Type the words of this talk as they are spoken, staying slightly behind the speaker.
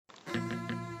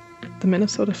The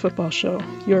Minnesota Football Show,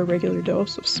 your regular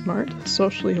dose of smart,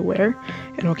 socially aware,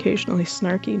 and occasionally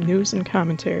snarky news and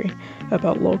commentary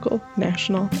about local,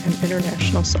 national, and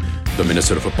international soccer. The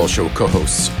Minnesota Football Show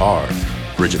co-hosts are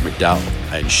Bridget McDowell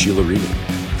and Sheila Regan.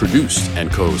 Produced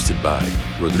and co-hosted by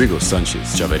Rodrigo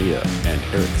Sanchez Chavarria and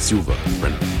Eric Silva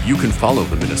Brenner. You can follow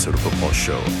the Minnesota Football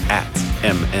Show at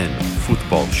MN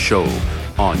Football Show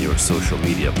on your social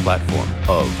media platform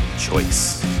of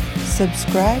choice.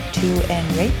 Subscribe to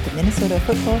and rate the Minnesota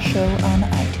Football Show on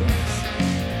iTunes.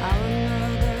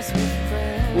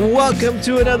 Welcome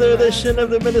to another edition of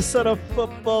the Minnesota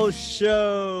Football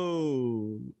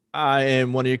Show. I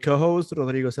am one of your co-hosts,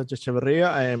 Rodrigo Sanchez Chavarria.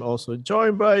 I am also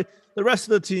joined by the rest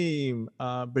of the team,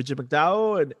 Bridget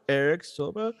McDowell and Eric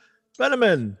Silva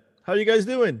Benjamin. How are you guys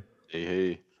doing?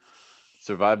 Hey.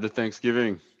 Survived the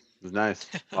Thanksgiving. It was nice.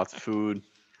 Lots of food,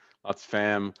 lots of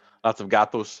fam, lots of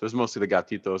gatos. It was mostly the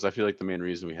gatitos. I feel like the main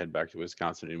reason we head back to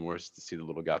Wisconsin anymore is to see the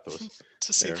little gatos.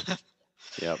 To see them.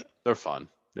 Yep, they're fun.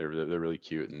 They're really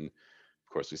cute, and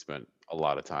of course we spent a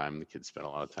lot of time. The kids spent a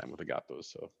lot of time with the gatos,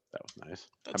 so that was nice.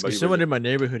 There's someone in my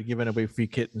neighborhood giving away free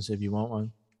kittens if you want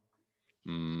one.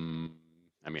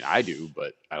 I mean, I do,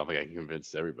 but I don't think I can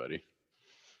convince everybody.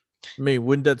 I mean,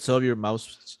 wouldn't that solve your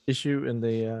mouse issue in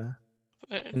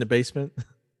the basement?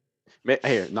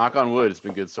 Hey, knock on wood. It's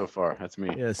been good so far. That's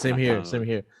me. Yeah, same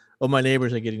here. All my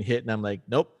neighbors are getting hit, and I'm like,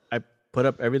 nope. I put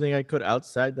up everything I could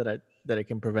outside that I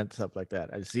can prevent stuff like that.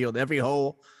 I sealed every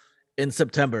hole in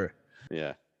September.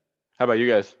 Yeah. How about you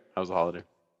guys? How was the holiday?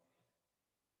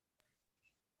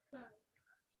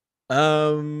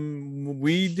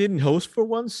 We didn't host for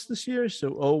once this year,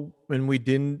 and we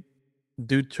didn't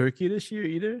do turkey this year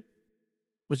either,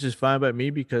 which is fine by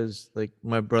me because like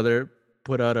my brother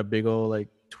put out a big old like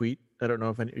tweet. I don't know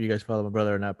if any of you guys follow my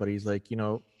brother or not, but he's like,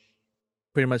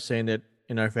 pretty much saying that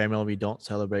in our family we don't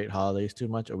celebrate holidays too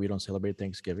much, or we don't celebrate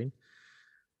Thanksgiving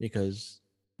because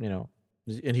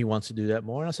and he wants to do that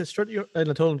more. And I said, and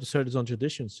I told him to start his own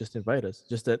traditions, just invite us.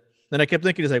 Just that. Then I kept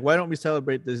thinking, he's like, why don't we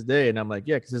celebrate this day? And I'm like,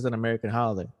 yeah, because it's an American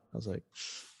holiday. I was like,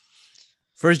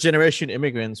 first generation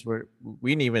immigrants we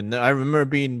didn't even know. I remember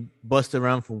being busted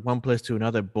around from one place to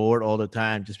another, bored all the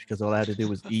time, just because all I had to do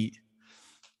was eat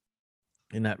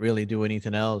and not really do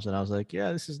anything else. And I was like,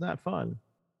 yeah, this is not fun.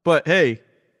 But hey,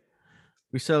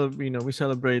 we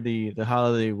celebrate the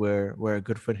holiday where a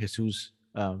good friend Jesus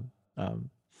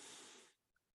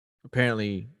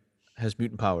apparently has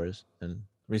mutant powers and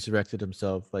resurrected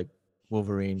himself like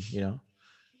Wolverine,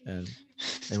 and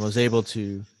was able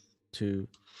to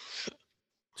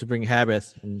bring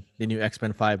habits in the new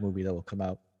X-Men 5 movie that will come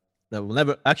out. That will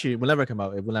never come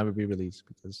out. It will never be released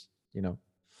because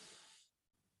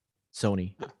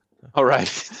Sony. All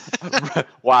right.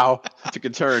 Wow, took a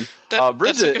turn.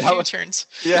 Bridget, took a few turns.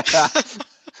 Yeah.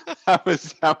 How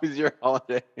was your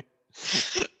holiday?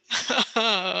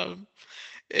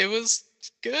 It was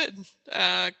good.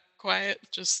 Quiet,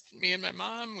 just me and my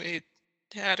mom. We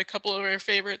had a couple of our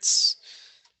favorites.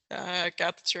 Got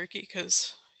the turkey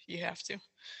because you have to.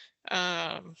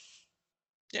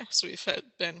 So we've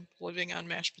been living on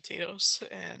mashed potatoes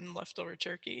and leftover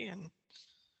turkey, and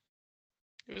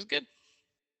it was good.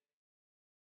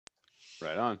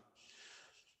 Right on.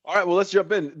 All right, well, let's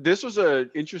jump in. This was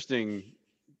an interesting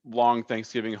long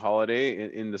Thanksgiving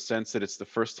holiday in the sense that it's the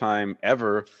first time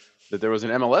ever that there was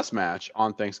an MLS match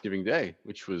on Thanksgiving Day,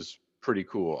 which was pretty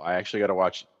cool. I actually got to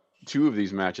watch two of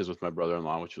these matches with my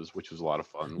brother-in-law, which was a lot of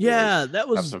fun. Yeah, that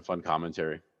was have some fun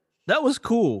commentary. That was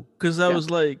cool because I was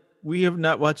like, we have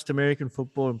not watched American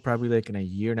football in probably like in a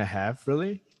year and a half,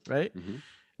 really, right? Mm-hmm.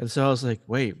 And so I was like,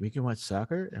 wait, we can watch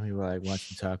soccer? And we were like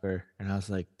watching soccer, and I was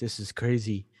like, this is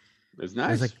crazy. It's nice.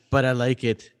 I was like, but I like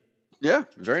it. Yeah,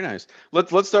 very nice.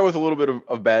 Let's start with a little bit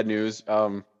of bad news.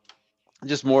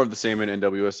 Just more of the same in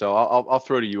NWSL. I'll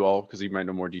throw to you all because you might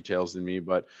know more details than me.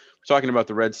 But we're talking about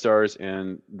the Red Stars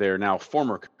and their now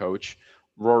former coach,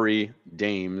 Rory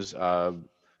Dames.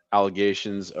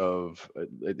 Allegations of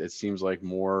it seems like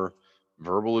more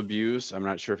verbal abuse. I'm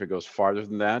not sure if it goes farther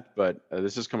than that, but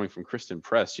this is coming from Kristen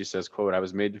Press. She says, quote, "I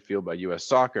was made to feel by U.S.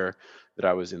 Soccer that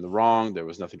I was in the wrong. There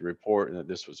was nothing to report and that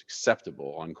this was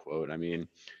acceptable," unquote. I mean,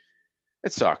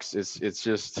 it sucks. It's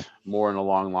just more in a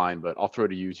long line, but I'll throw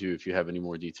to you too if you have any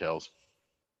more details.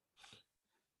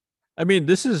 I mean,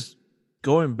 this is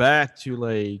going back to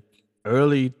like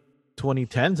early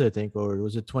 2010s, I think, or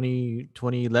was it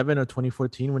 2011 or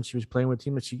 2014 when she was playing with a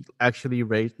team that she actually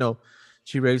raised to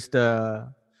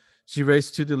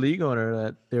the league owner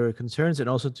that there were concerns, and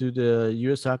also to the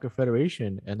U.S. Soccer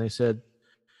Federation, and they said,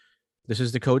 this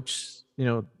is the coach,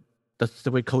 that's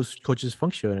the way coaches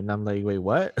function. And I'm like, wait,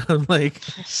 what? I'm like,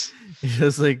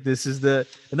 it's like this is and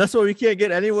that's why we can't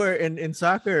get anywhere in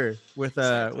soccer with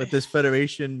Exactly. with this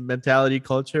federation mentality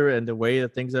culture and the way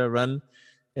that things are run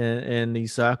in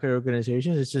these soccer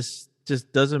organizations. It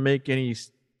just doesn't make any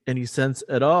sense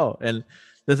at all. And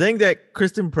the thing that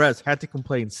Kristen Press had to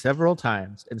complain several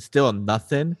times and still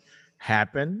nothing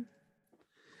happened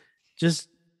just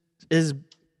is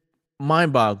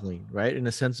mind-boggling, right? In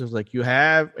the sense of like you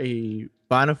have a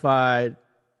bona fide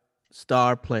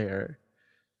star player,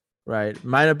 right?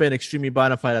 Might have been extremely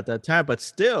bona fide at that time, but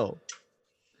still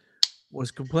was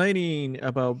complaining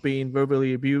about being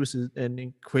verbally abused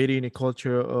and creating a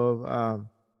culture of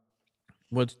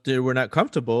what they were not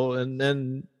comfortable, and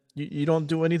then you don't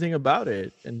do anything about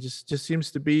it, and just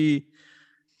seems to be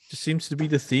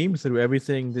the theme through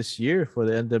everything this year for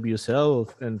the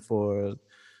NWSL and for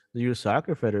the U.S.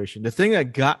 Soccer Federation. The thing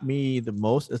that got me the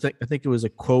most, I think it was a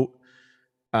quote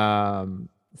from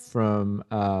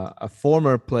a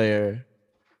former player,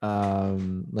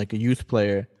 like a youth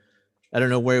player. I don't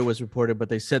know where it was reported, but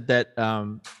they said that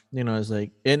it's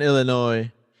like in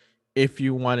Illinois, if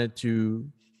you wanted to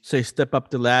say step up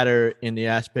the ladder in the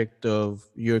aspect of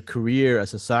your career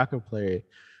as a soccer player,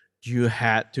 you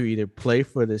had to either play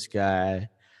for this guy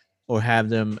or have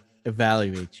them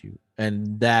evaluate you.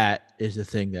 And that is the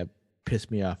thing that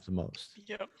pissed me off the most.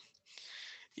 Yep.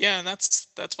 Yeah, and that's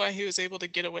why he was able to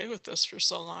get away with this for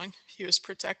so long. He was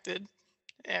protected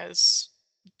as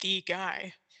the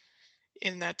guy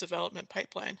in that development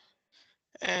pipeline.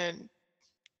 And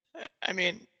I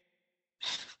mean,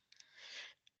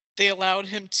 they allowed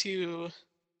him to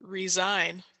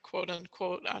resign, quote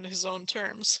unquote, on his own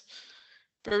terms.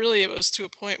 But really, it was to a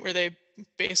point where they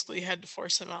basically had to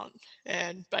force him out.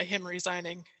 And by him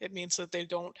resigning, it means that they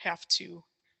don't have to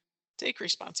take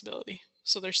responsibility.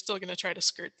 So they're still going to try to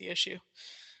skirt the issue.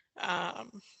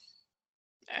 And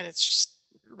it's just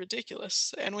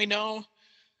ridiculous. And we know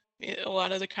a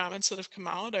lot of the comments that have come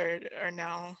out are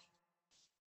now,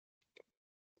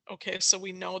 okay, so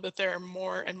we know that there are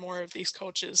more and more of these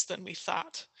coaches than we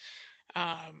thought,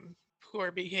 who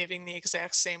are behaving the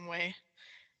exact same way.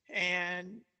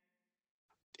 And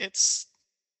it's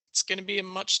going to be a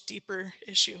much deeper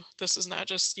issue. This is not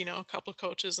just, a couple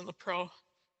coaches at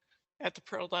the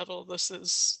pro level. This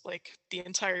is like the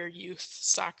entire youth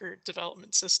soccer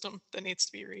development system that needs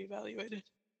to be reevaluated.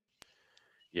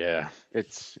 Yeah,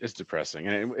 it's depressing,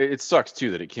 and it sucks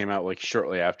too that it came out like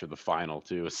shortly after the final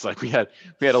too. It's like we had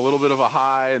a little bit of a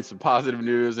high and some positive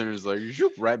news, and it was like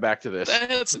right back to this.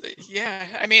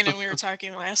 Yeah. I mean, and we were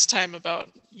talking last time about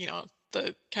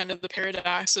the kind of the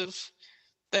paradox of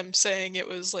them saying it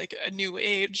was like a new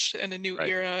age and a new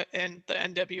era in the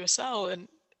NWSL, and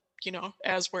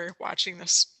as we're watching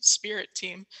this Spirit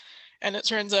team, and it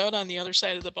turns out on the other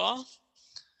side of the ball,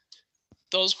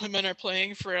 those women are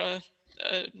playing for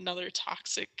another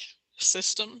toxic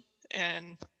system.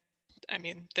 And I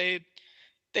mean, they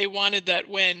wanted that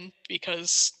win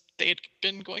because they'd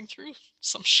been going through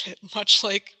some shit, much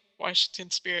like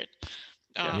Washington Spirit.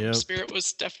 Spirit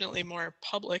was definitely more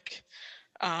public,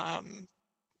 and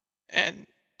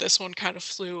this one kind of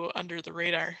flew under the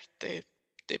radar. They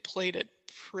played it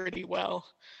pretty well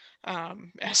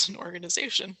as an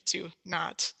organization to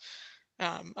not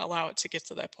allow it to get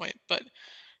to that point. But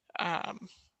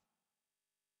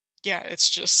yeah, it's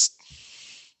just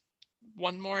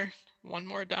one more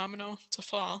domino to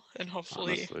fall, and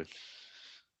hopefully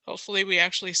we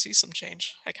actually see some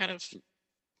change.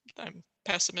 I'm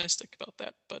pessimistic about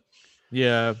that, but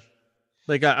yeah,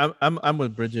 like I'm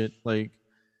with Bridget. Like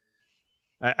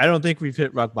I don't think we've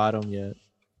hit rock bottom yet.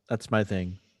 That's my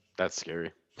thing. That's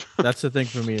scary. That's the thing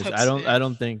for me is I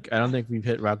don't think we've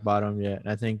hit rock bottom yet.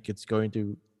 I think it's going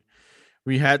to.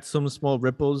 We had some small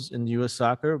ripples in U.S.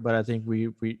 soccer, but I think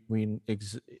we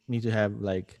need to have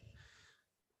like,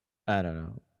 I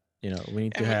don't know, we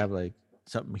need to have like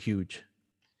something huge.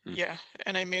 Yeah,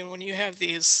 and I mean, when you have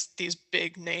these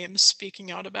big names speaking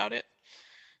out about it,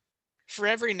 for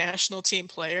every national team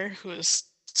player who has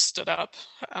stood up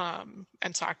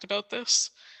and talked about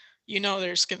this,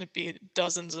 there's going to be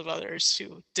dozens of others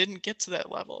who didn't get to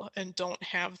that level and don't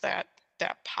have that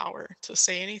power to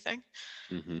say anything.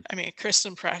 Mm-hmm. I mean,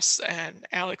 Kristen Press and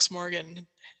Alex Morgan,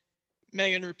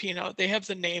 Megan Rapinoe, they have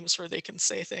the names where they can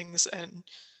say things and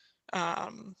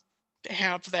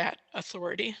have that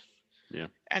authority. Yeah.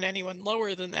 And anyone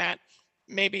lower than that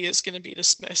maybe is going to be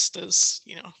dismissed as,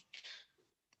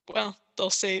 well, they'll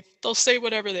say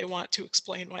whatever they want to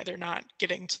explain why they're not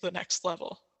getting to the next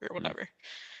level or whatever.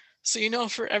 So,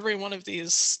 for every one of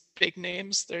these big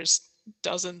names, there's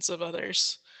dozens of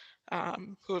others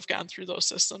who have gone through those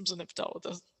systems and have dealt with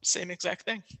the same exact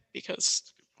thing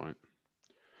because Point.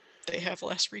 they have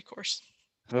less recourse.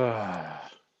 Man.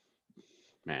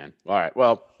 All right.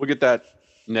 Well, we'll get that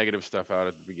negative stuff out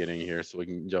at the beginning here so we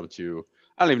can jump to,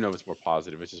 I don't even know if it's more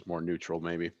positive. It's just more neutral,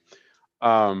 maybe.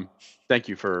 Thank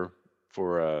you for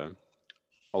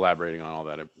elaborating on all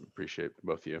that. I appreciate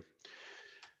both of you.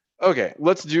 Okay,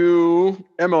 let's do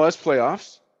MLS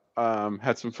playoffs.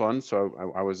 Had some fun.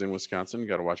 So I was in Wisconsin.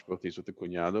 Got to watch both these with the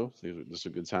Cunhado. So this was a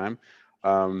good time.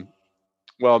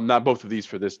 Well, not both of these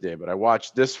for this day, but I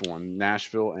watched this one,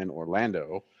 Nashville and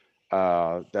Orlando.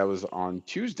 That was on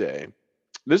Tuesday.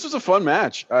 This was a fun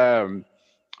match.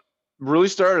 Really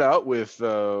started out with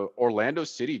Orlando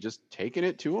City just taking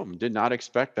it to them. Did not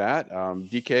expect that.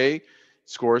 DK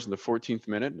scores in the 14th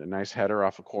minute, a nice header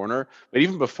off a corner. But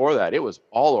even before that, it was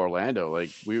all Orlando. Like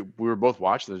we were both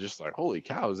watching, just like, holy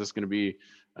cow, is this going to be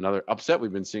another upset?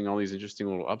 We've been seeing all these interesting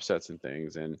little upsets and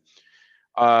things. And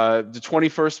the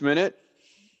 21st minute,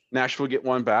 Nashville get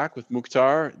one back with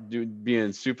Mukhtar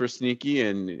being super sneaky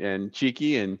and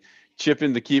cheeky and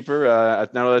chipping the keeper.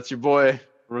 Now that's your boy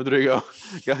Rodrigo.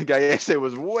 Goias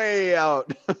was way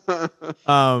out.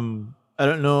 I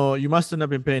don't know. You must have not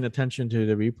been paying attention to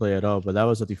the replay at all, but that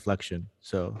was a deflection.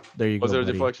 So there you go. Was there a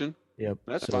buddy. deflection? Yep.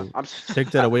 That's so fine.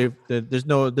 Take that away. There's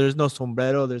no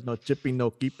sombrero. There's no chipping. No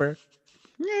keeper.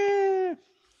 Yeah.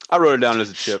 I wrote it down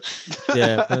as a chip.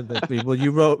 Yeah. Well,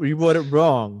 you wrote it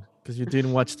wrong because you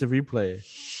didn't watch the replay.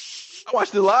 I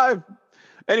watched it live.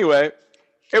 Anyway,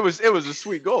 it was a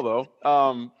sweet goal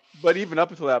though. But even up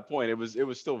until that point, it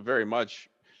was still very much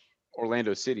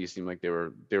Orlando City seemed like they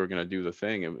were going to do the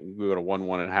thing, and we would have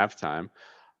 1-1 at halftime.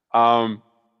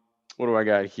 What do I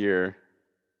got here?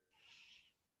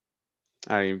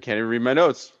 Can't even read my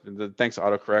notes. Thanks,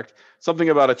 autocorrect. Something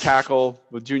about a tackle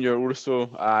with Junior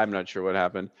Urso. I'm not sure what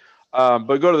happened.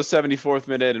 But go to the 74th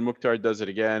minute, and Mukhtar does it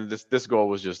again. This goal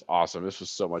was just awesome. This was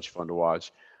so much fun to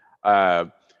watch.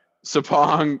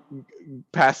 Sapong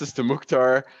passes to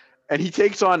Mukhtar, and he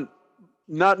takes on,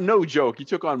 no joke, he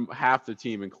took on half the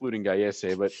team, including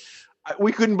Goias, but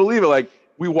we couldn't believe it. Like,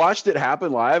 we watched it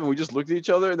happen live, and we just looked at each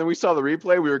other, and then we saw the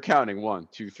replay. We were counting 1,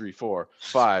 2, 3, 4,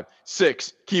 5,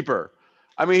 6, keeper.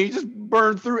 I mean, he just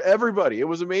burned through everybody. It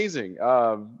was amazing.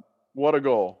 What a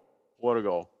goal. What a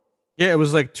goal. Yeah, it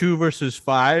was like 2 versus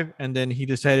 5, and then he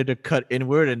decided to cut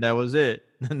inward, and that was it.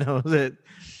 And that was it.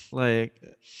 Like,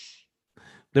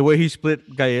 the way he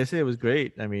split Goias, it was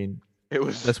great. I mean,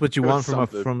 that's what you want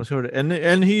from a sort of,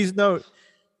 and he's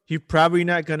probably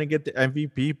not gonna get the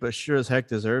MVP, but sure as heck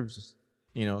deserves.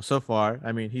 So far,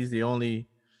 I mean, he's the only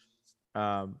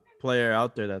player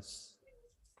out there that's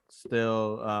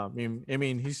still. I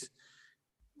mean, he's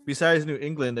besides New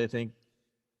England, I think.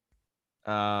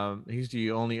 He's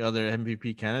the only other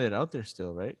MVP candidate out there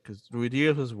still, right? Because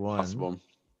Ruidiaz was one, possible,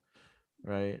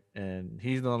 right? And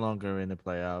he's no longer in the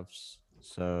playoffs,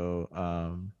 so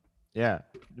yeah,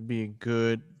 it'd be a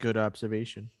good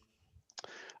observation.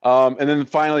 And then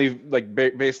finally, like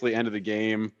basically end of the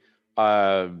game,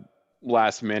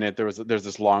 last minute, there's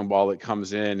this long ball that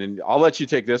comes in, and I'll let you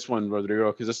take this one,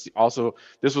 Rodrigo, because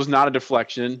this was not a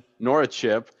deflection nor a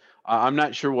chip. I'm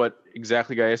not sure what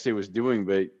exactly Goias was doing,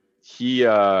 but he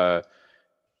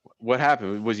what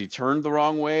happened? Was he turned the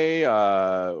wrong way?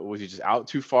 Was he just out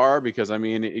too far? Because I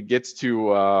mean, it gets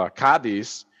to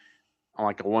Cadiz on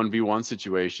like a 1v1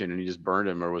 situation, and he just burned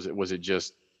him, or was it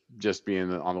just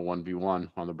being on the 1v1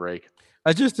 on the break?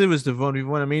 It was the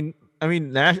 1v1. I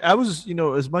mean, Nash. I was,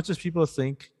 as much as people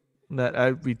think that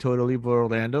I'd be totally for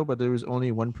Orlando, but there was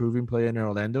only one proven player in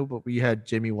Orlando. But we had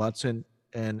Jamie Watson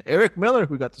and Eric Miller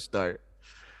who got the start.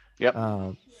 Yep.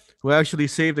 Who actually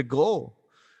saved a goal.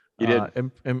 He did.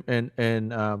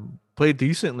 And played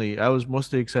decently. I was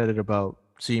mostly excited about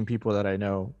seeing people that I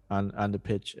know on the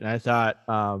pitch, and I thought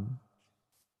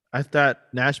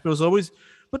Nashville's always.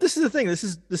 But this is the thing. This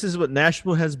is what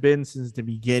Nashville has been since the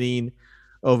beginning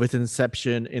of its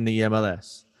inception in the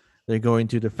MLS. They're going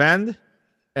to defend,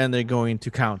 and they're going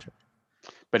to counter.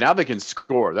 But now they can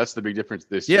score. That's the big difference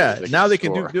this year. Yeah, now they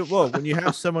can do well. When you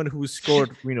have someone who's scored,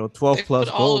 12 plus goals.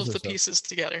 All of the pieces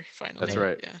together finally. That's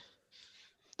right. Yeah.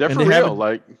 They're for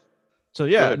real. So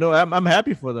yeah, no, I'm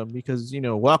happy for them because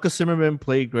Walker Zimmerman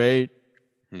played great.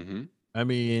 Mm-hmm. I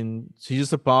mean,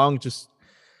 Cesar Sapong, just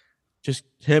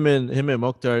him and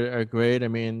Mukhtar are great. I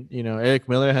mean, Eric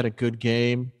Miller had a good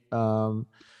game.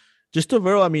 Just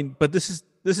overall, I mean, but this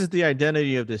is the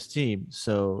identity of this team.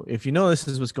 So if this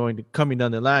is what's coming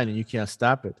down the line and you can't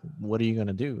stop it, what are you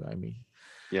gonna do? I mean,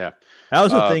 yeah. I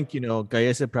also think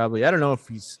Goias probably. I don't know if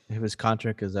his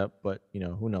contract is up, but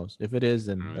who knows? If it is,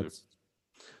 then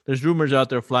there's rumors out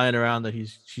there flying around that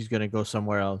she's gonna go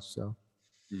somewhere else. So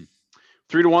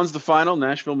 3-1's the final.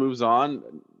 Nashville moves on,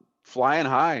 flying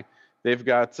high. They've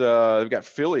got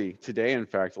Philly today, in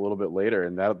fact, a little bit later,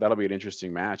 and that'll be an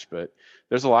interesting match. But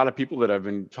there's a lot of people that I've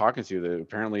been talking to that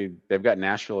apparently they've got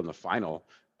Nashville in the final.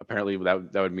 Apparently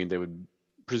that would mean they would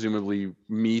presumably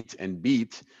meet and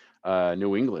beat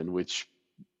New England, which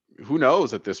who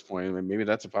knows at this point? I mean, maybe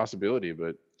that's a possibility,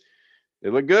 but they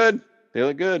look good. They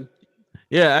look good.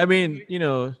 Yeah, I mean,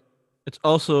 it's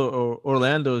also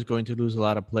Orlando is going to lose a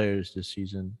lot of players this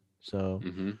season. So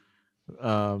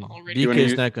DK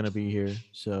is not going to be here.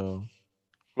 So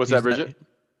what's that, Bridget?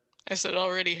 I said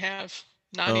already have.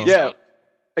 Yeah.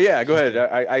 Yeah, go ahead.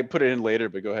 I put it in later,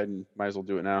 but go ahead and might as well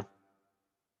do it now.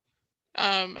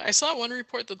 I saw one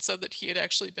report that said that he had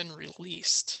actually been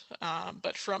released,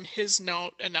 but from his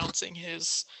note announcing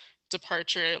his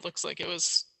departure, it looks like it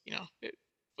was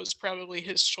probably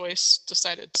his choice.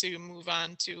 Decided to move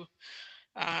on to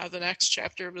the next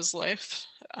chapter of his life.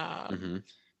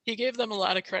 He gave them a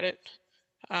lot of credit,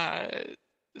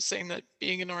 saying that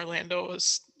being in Orlando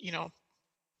was,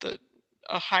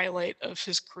 a highlight of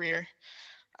his career.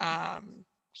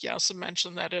 He also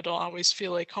mentioned that it'll always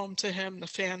feel like home to him, the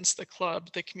fans, the club,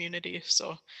 the community.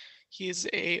 So he's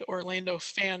a Orlando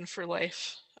fan for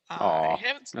life. I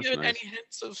haven't given any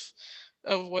hints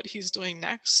of what he's doing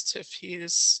next. If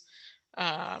he's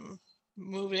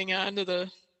moving on to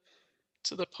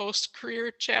the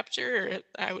post-career chapter,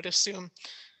 I would assume.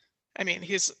 I mean,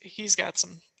 he's got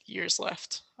some years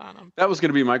left on him. That was going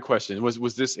to be my question.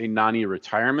 Was this a Nani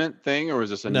retirement thing, or was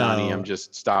this a Nani I'm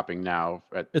just stopping now?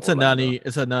 It's Orlando?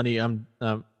 It's a Nani. I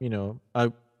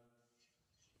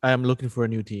am looking for a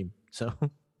new team. So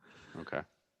okay,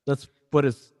 that's what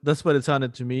it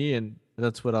sounded to me, and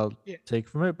that's what I'll take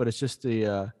from it. But it's just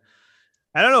I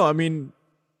don't know. I mean,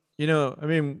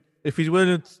 if he's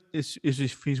willing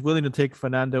to take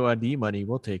Fernando Adi money,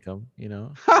 we'll take him.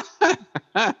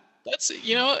 That's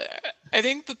I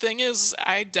think the thing is,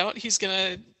 I doubt he's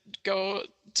gonna go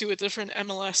to a different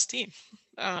MLS team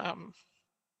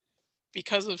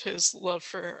because of his love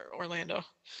for Orlando.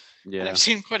 Yeah, and I've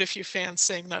seen quite a few fans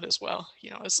saying that as well.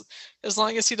 As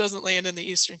long as he doesn't land in the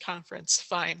Eastern Conference,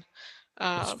 fine.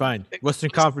 It's fine. Western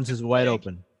Conference is wide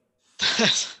open.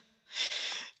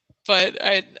 But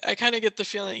I kind of get the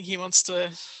feeling he wants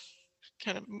to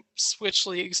kind of switch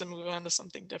leagues and move on to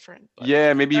something different. But,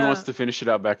 yeah, maybe he wants to finish it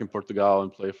out back in Portugal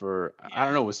and play for. I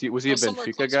don't know. Was he a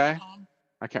Benfica guy?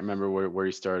 I can't remember where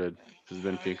he started. If it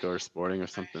was Benfica or Sporting or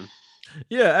something.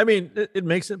 Yeah, I mean it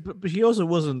makes it, but he also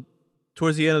wasn't.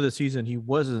 Towards the end of the season, he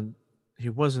wasn't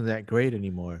that great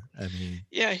anymore. I mean,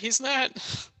 yeah, he's not.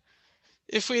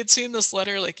 If we had seen this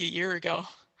letter like a year ago,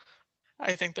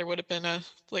 I think there would have been a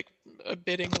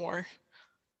bidding war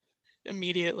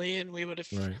immediately, and we would have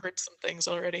heard some things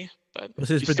already. But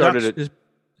his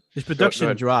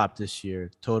production dropped this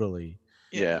year totally.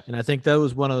 Yeah, and I think that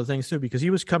was one of the things too, because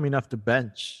he was coming off the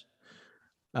bench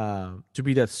to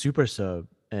be that super sub.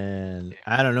 And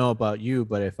I don't know about you,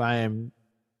 but if I am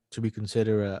to be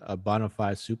considered a bona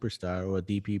fide superstar or a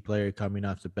DP player coming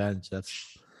off the bench,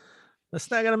 that's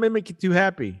not gonna make you too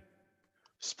happy.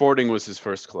 Sporting was his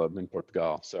first club in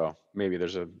Portugal, so maybe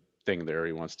there's a thing there.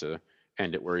 He wants to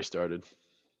end it where he started.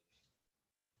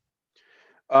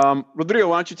 Rodrigo,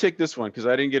 why don't you take this one? Because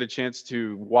I didn't get a chance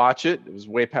to watch it. It was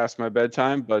way past my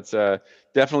bedtime, but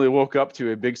definitely woke up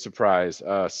to a big surprise.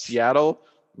 Seattle,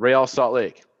 Real Salt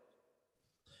Lake.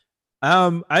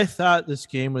 I thought this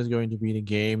game was going to be the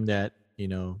game that,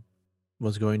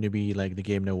 was going to be like the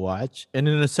game to watch. And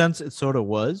in a sense, it sort of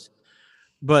was.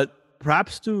 But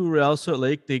props to Real Salt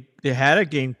Lake. They had a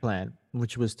game plan,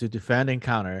 which was to defend and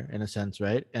counter in a sense,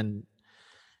 right? And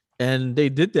they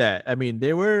did that. I mean,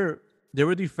 they were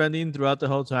defending throughout the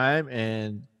whole time.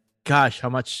 And gosh, how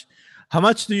much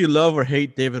do you love or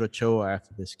hate David Ochoa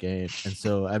after this game? And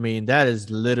so, I mean, that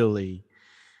is literally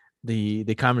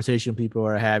the conversation people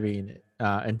are having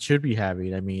and should be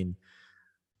having. I mean,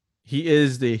 he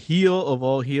is the heel of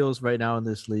all heels right now in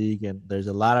this league, and there's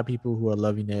a lot of people who are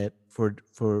loving it for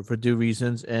due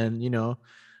reasons. And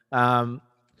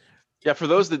yeah, for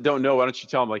those that don't know, why don't you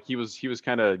tell them, like, he was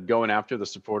kind of going after the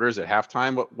supporters at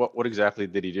halftime. What exactly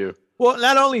did he do? Well,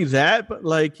 not only that, but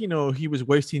he was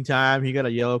wasting time. He got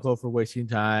a yellow card for wasting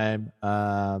time.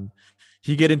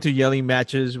 He get into yelling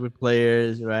matches with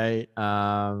players, right?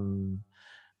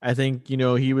 I think,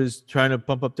 he was trying to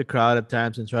pump up the crowd at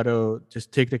times and try to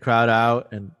just take the crowd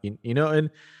out, and he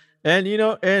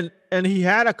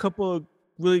had a couple of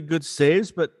really good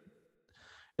saves, but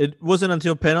it wasn't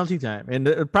until penalty time. And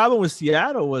the problem with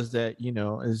Seattle was that,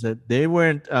 is that they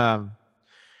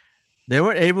they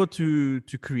weren't able to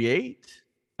create,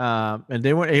 and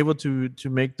they weren't able to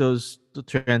make those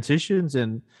transitions.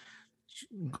 And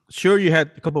sure, you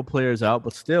had a couple players out,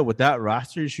 but still, with that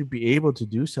roster, you should be able to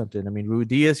do something. I mean,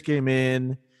 Ruidíaz came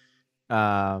in,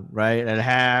 right at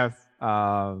half.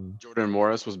 Jordan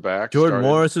Morris was back. Jordan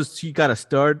Morris he got a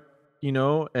start,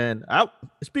 And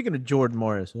speaking of Jordan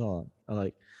Morris,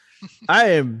 I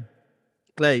am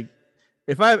like,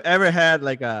 if I've ever had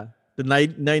like the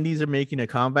 90s are making a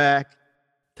comeback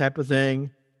type of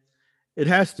thing, it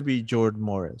has to be Jordan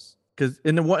Morris, because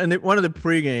in one of the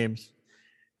pre-games,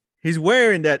 he's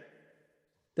wearing that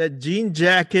jean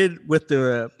jacket with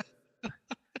the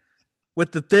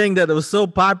thing that was so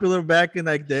popular back in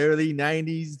like the early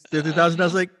 90s, the 2000s. I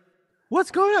was like,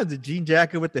 what's going on? The jean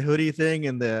jacket with the hoodie thing,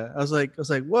 and I was like,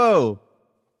 whoa.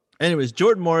 Anyways,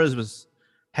 Jordan Morris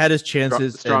had his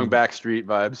chances. Strong Backstreet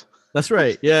vibes. That's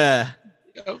right. Yeah.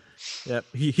 Yep.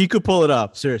 He could pull it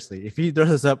off. Seriously, if he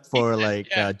dresses up for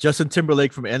Justin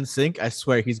Timberlake from NSYNC, I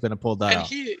swear he's gonna pull that off.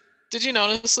 Did you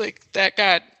notice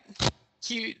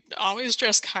he always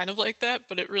dressed kind of like that,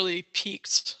 but it really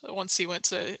peaked once he went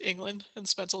to England and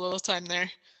spent a little time there,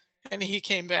 and he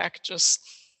came back just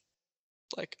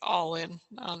like all in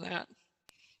on that.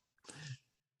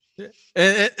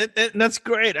 And that's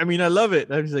great. I mean, I love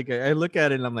it. I was like, I look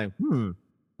at it and I'm like,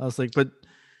 I was like, but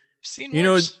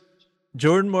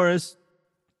Jordan Morris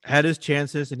had his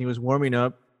chances and he was warming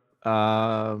up.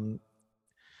 And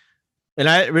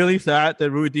I really thought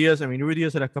that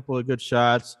Ruidíaz had a couple of good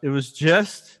shots. It was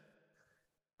just,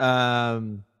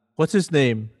 what's his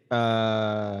name?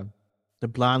 The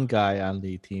blonde guy on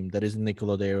the team that isn't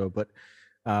Nickelodeon, but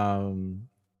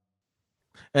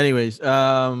anyways,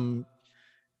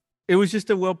 it was just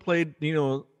a well played,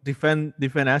 defend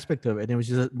aspect of it. And it was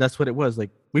just, that's what it was. Like,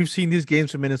 we've seen these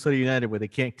games from Minnesota United where they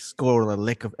can't score a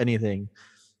lick of anything.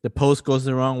 The post goes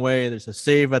the wrong way. There's a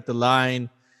save at the line.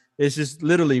 It's just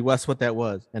literally that's what that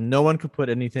was. And no one could put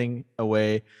anything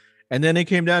away. And then it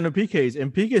came down to PKs,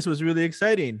 and PKs was really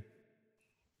exciting.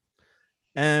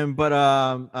 But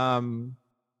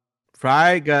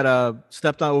Fry got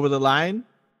stepped on over the line,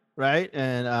 right?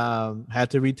 And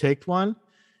had to retake one.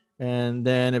 And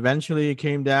then eventually it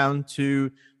came down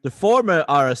to the former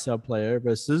RSL player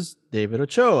versus David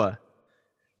Ochoa.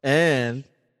 And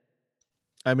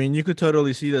I mean, you could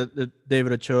totally see that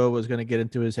David Ochoa was going to get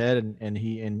into his head, and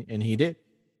he did.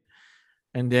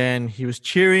 And then he was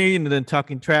cheering and then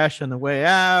talking trash on the way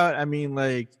out. I mean,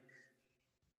 like,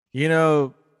 I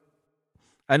know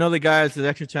the guys at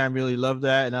Extra Time really love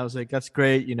that, and I was like, that's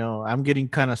great. I'm getting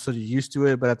kind of sort of used to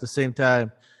it, but at the same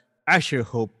time, I sure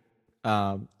hope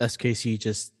SKC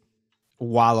just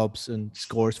wallops and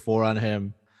scores 4 on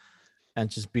him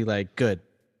and just be like, good.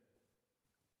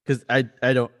 Because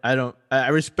I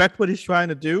respect what he's trying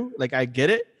to do. Like, I get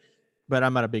it, but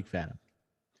I'm not a big fan of him.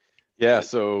 Yeah,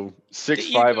 so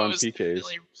 6-5 on PKs.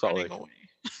 Really Salt Lake.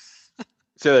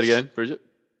 Say that again, Bridget.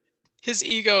 His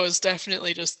ego is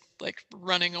definitely just like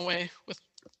running away with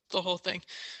the whole thing.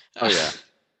 Oh yeah,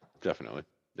 definitely.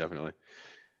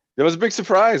 It was a big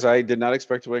surprise. I did not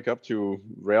expect to wake up to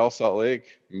Real Salt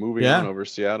Lake moving on over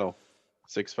Seattle.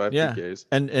 6-5 PKs.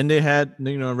 And they had,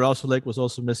 Real Salt Lake was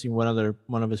also missing one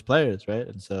of his players, right?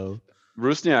 And so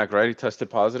Rusniak, right? He tested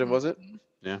positive, was it?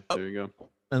 Yeah, there you go.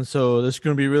 And so this is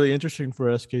going to be really interesting for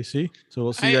SKC. So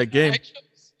we'll see that game.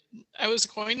 I was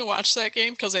going to watch that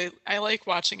game because I like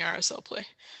watching RSL play.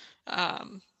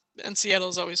 And Seattle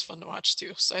is always fun to watch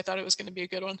too. So I thought it was going to be a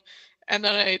good one. And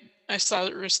then I saw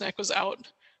that Rusniak was out.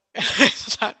 And I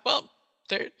thought, well,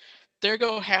 there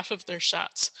go half of their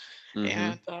shots.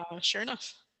 And sure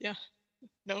enough,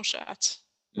 no shots.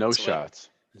 No shots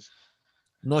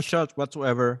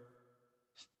whatsoever.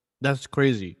 That's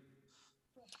crazy.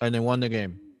 And they won the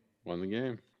game.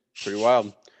 Pretty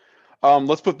wild.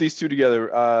 Let's put these two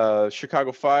together.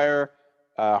 Chicago Fire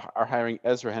are hiring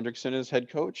Ezra Hendrickson as head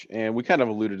coach, and we kind of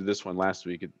alluded to this one last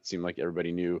week. It seemed like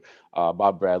everybody knew.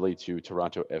 Bob Bradley to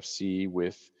Toronto FC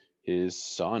with his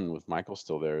son, with Michael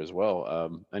still there as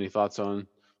well. Any thoughts on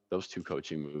those two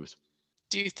coaching moves?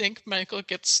 Do you think Michael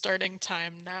gets starting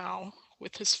time now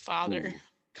with his father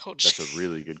coaching? That's a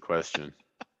really good question.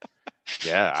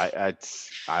 Yeah,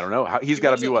 I don't know. He's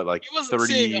got to be what, like 30?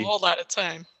 Seeing a whole lot of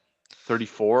time.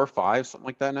 34, 5, something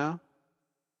like that now.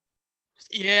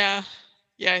 Yeah,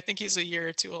 I think he's a year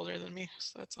or two older than me,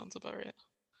 so that sounds about right.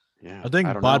 Yeah, I think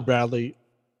Bob Bradley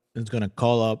is going to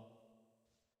call up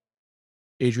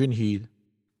Adrian Heath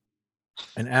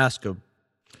and ask him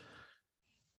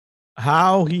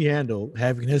how he handled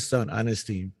having his son on his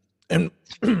team, and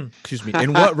excuse me,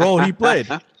 and what role he played.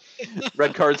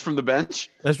 Red cards from the bench.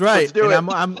 That's right. Let's do and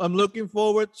it. I'm looking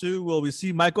forward to will we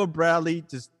see Michael Bradley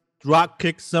just drop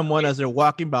kick someone as they're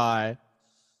walking by,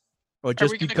 or Are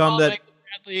just we going to become call that. Michael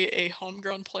Bradley a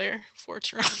homegrown player for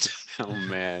Toronto? Oh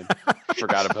man,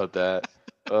 forgot about that.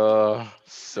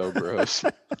 So gross.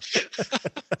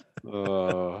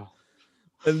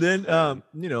 And then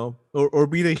or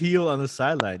be the heel on the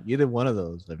sideline. Either one of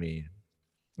those. I mean,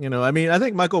 I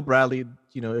think Michael Bradley,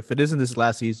 if it isn't this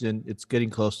last season, it's getting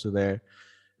close to there.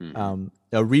 Mhm.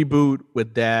 A reboot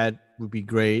with Dad would be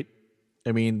great.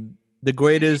 I mean, the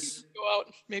greatest.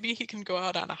 Maybe he can go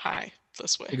out on a high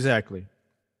this way. Exactly.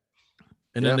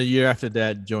 And Yeah. then the year after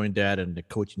that, join Dad and the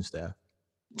coaching staff.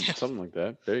 Something like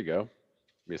that. There you go.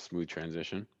 Be a smooth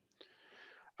transition.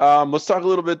 Let's talk a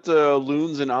little bit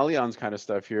Loons and Allianz kind of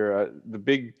stuff here. The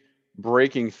big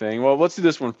breaking thing. Well, let's do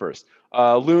this one first.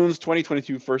 Loons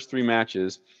 2022 first 3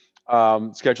 matches.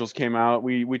 Schedules came out.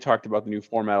 We talked about the new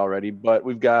format already, but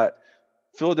we've got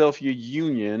Philadelphia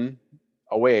Union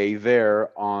away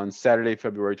there on Saturday,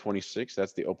 February 26th.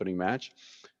 That's the opening match.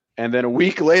 And then a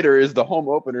week later is the home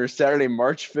opener, Saturday,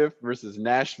 March 5th versus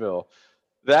Nashville.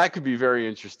 That could be very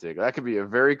interesting. That could be a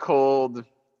very cold,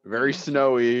 very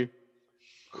snowy,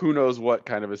 who knows what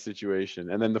kind of a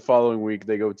situation. And then the following week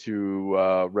they go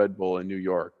to Red Bull in New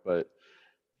York. But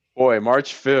boy,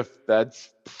 March 5th,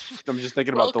 I'm just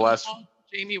thinking about the last. Home,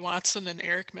 Jamie Watson and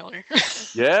Eric Miller.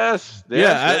 Yes.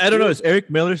 Yeah, I don't know. Is Eric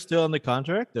Miller still on the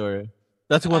contract, or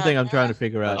that's one thing I'm trying to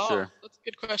figure out. Sure. That's a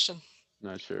good question.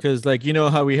 Not sure. Because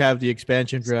how we have the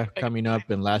expansion draft coming up,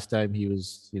 and last time he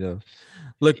was,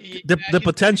 look, the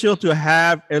potential to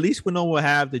have, at least we know we'll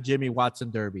have the Jimmy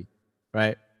Watson Derby,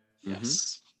 right?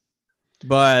 Yes.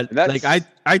 But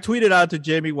I tweeted out to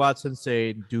Jamie Watson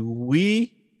saying, do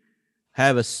we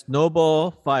have a snowball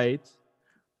fight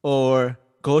or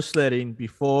go sledding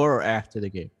before or after the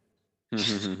game?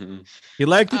 He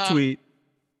liked the tweet,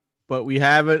 but I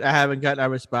haven't gotten a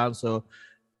response. So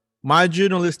my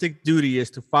journalistic duty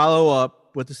is to follow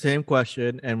up with the same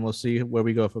question, and we'll see where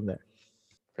we go from there.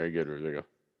 Very good, Rodrigo.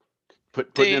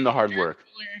 Putting in the hard work.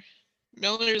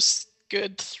 Miller's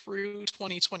good through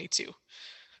 2022.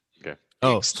 Okay.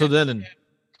 So then,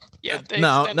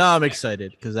 now I'm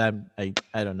excited because I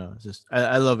don't know. It's just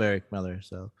I love Eric Miller.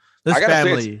 So this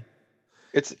family.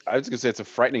 I was gonna say it's a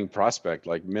frightening prospect,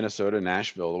 like Minnesota,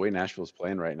 Nashville. The way Nashville's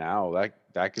playing right now,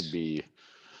 that could be.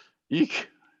 Eek.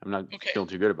 I'm not feeling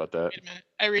too good about that. Wait a minute.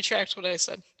 I retract what I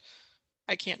said.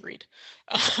 I can't read.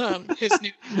 His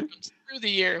new comes through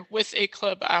the year with a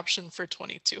club option for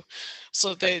 22,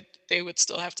 so they would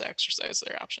still have to exercise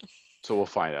their option. So we'll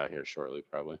find out here shortly,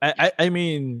 probably. I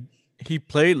mean, he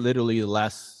played literally the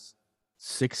last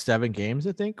 6-7 games,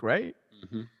 I think, right?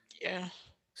 Mm-hmm. Yeah.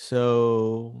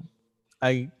 So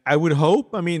I would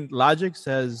hope. I mean, logic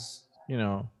says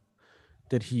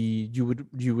that you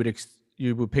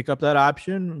would pick up that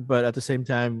option, but at the same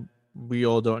time, we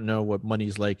all don't know what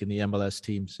money's like in the MLS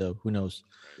team, so who knows?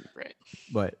 Right.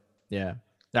 But yeah,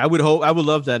 I would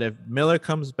love that if Miller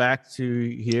comes back to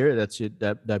here.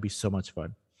 That'd be so much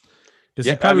fun. Because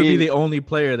he'd probably be the only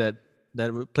player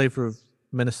that would play for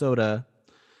Minnesota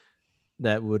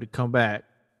that would come back,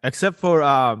 except for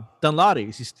Dunlawdy.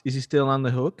 Is he still on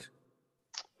the hook?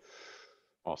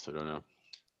 Also, don't know.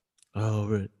 Oh,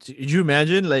 right. Could you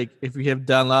imagine if we have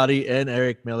Dunlawdy and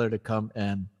Eric Miller to come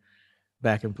and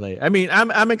back and play? I mean,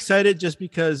 I'm excited just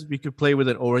because we could play with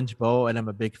an orange ball, and I'm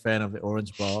a big fan of the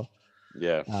orange ball.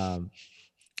 Yeah.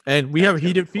 And we have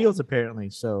heated fields apparently,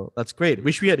 so that's great.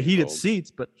 Wish we had heated seats,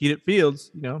 but heated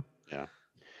fields, Yeah.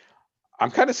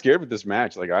 I'm kind of scared with this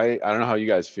match. I don't know how you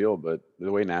guys feel, but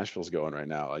the way Nashville's going right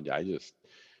now, I just,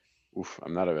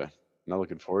 I'm not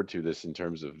looking forward to this in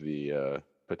terms of the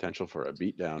potential for a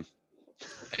beatdown.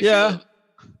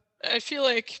 I feel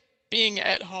like being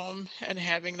at home and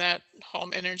having that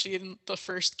home energy in the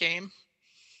first game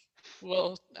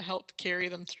will help carry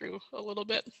them through a little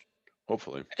bit.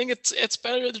 Hopefully. I think it's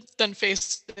better than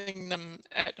facing them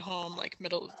at home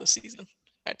middle of the season.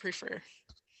 I prefer.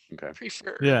 Okay.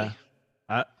 Yeah.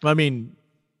 I mean,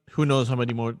 who knows how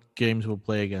many more games we'll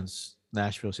play against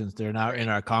Nashville since they're now in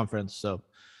our conference.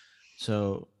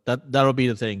 So that'll be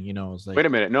the thing, It's Wait a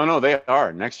minute. No, they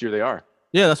are. Next year they are.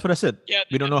 Yeah, that's what I said. Yeah,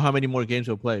 we don't know how many more games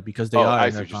we'll play because they are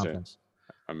in our conference.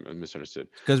 I misunderstood.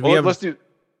 Because let's do.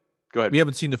 Go ahead. We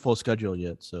haven't seen the full schedule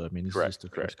yet, so I mean, this is just the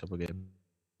first couple games.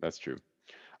 That's true.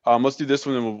 Let's do this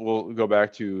one, and we'll go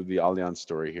back to the Allianz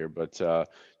story here. But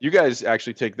you guys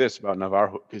actually take this about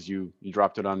Navarro because you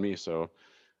dropped it on me. So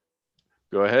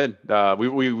go ahead.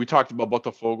 We talked about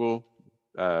Botafogo.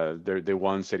 They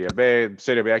won Serie B.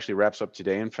 Serie B actually wraps up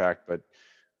today, in fact, but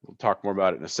we'll talk more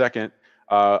about it in a second.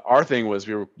 Our thing was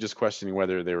we were just questioning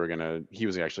whether he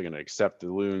was actually gonna accept the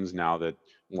Loons now that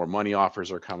more money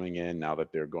offers are coming in, now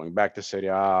that they're going back to Serie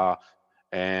A,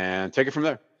 and take it from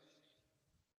there.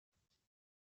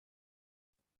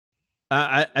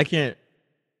 I can't.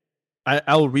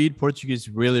 I'll read Portuguese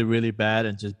really, really bad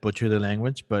and just butcher the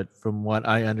language. But from what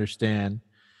I understand,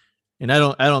 and I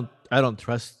don't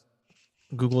trust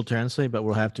Google Translate, but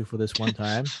we'll have to for this one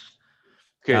time.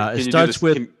 Okay, can it you starts do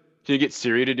this? with. Can you get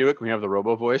Siri to do it? Can we have the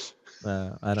robo voice?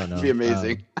 I don't know. It'd be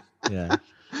amazing. Yeah.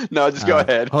 No, just go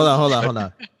ahead. Hold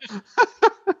on.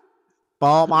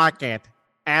 Bull market.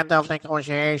 End of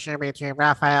negotiation between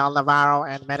Rafael Navarro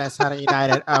and Minnesota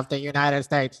United of the United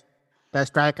States. The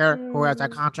striker, who has a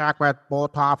contract with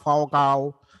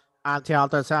Botafogo until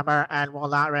December and will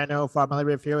not renew, formally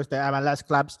refused the MLS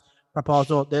club's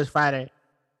proposal this Friday.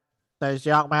 This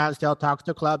young man still talks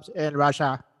to clubs in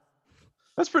Russia.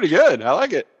 That's pretty good. I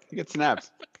like it. You get snaps.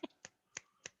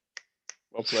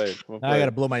 Well played. I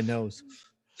gotta blow my nose.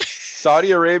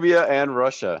 Saudi Arabia and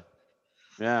Russia.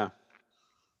 Yeah.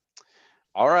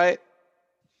 All right.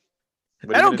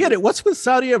 I don't get it. What's with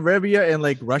Saudi Arabia and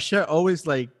like Russia always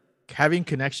like having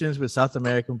connections with South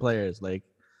American players? Like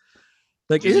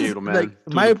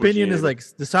my opinion is like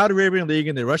the Saudi Arabian league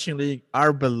and the Russian league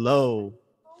are below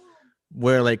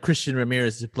where like Christian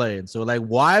Ramirez is playing. So like,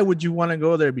 why would you want to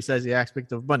go there besides the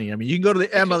aspect of money? I mean, you can go to the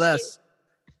MLS.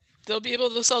 They'll be able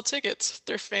to sell tickets.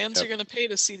 Their fans are going to pay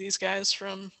to see these guys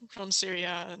from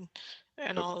Syria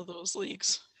and all of those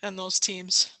leagues and those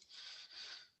teams.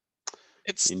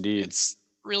 It's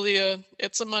really a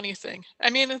money thing. I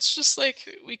mean, it's just like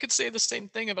we could say the same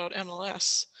thing about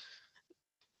MLS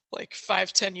like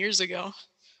 5-10 years ago.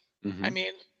 Mm-hmm. I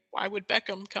mean, why would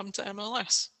Beckham come to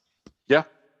MLS?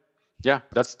 Yeah,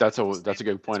 that's a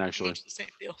good point actually. The same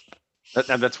deal.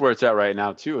 And that's where it's at right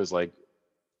now too. Is like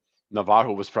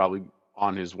Navarro was probably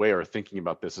on his way or thinking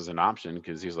about this as an option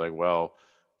because he's like, well,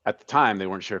 at the time they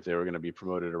weren't sure if they were going to be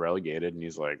promoted or relegated, and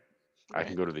he's like, I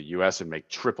can go to the U.S. and make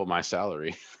triple my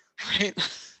salary. Right.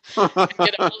 And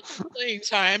get all the playing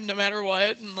time no matter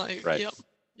what, and like, right.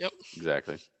 Yep.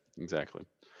 Exactly. Yep.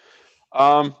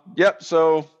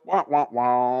 So,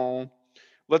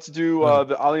 let's do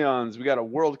the Allianz. We got a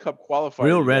World Cup qualifier.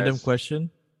 Real random question.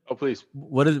 Oh, please.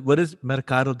 What is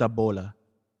Mercado da Bola?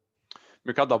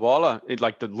 Mercado da Bola?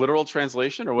 Like the literal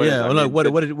translation, or what? Yeah.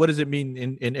 What does it mean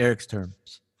in Eric's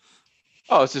terms?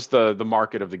 Oh, it's just the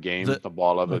market of the game, the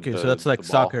ball of it. Okay, so that's like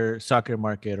soccer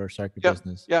market or soccer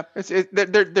business. Yeah,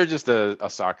 they're just a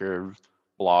soccer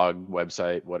blog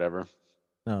website, whatever.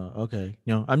 Oh, okay.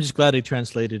 I'm just glad they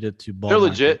translated it to ball. They're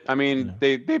legit. I mean,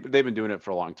 they've been doing it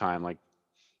for a long time. Like,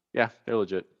 yeah, they're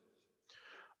legit.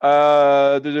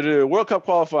 World Cup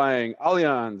qualifying,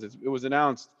 Allianz. It was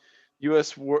announced.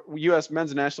 U.S.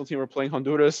 men's national team are playing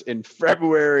Honduras in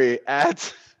February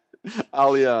at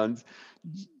Allianz.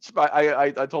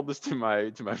 I told this to my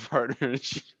partner, and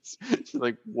she's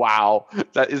like, "Wow,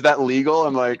 is that legal?"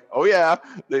 I'm like, "Oh yeah,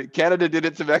 Canada did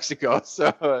it to Mexico,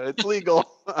 so it's legal."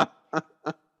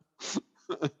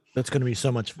 That's gonna be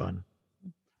so much fun.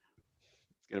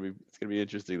 It's gonna be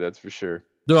interesting, that's for sure.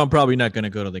 Though I'm probably not gonna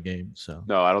go to the game, so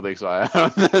no, I don't think so.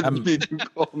 That'd be too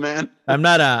cool, man. I'm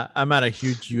not a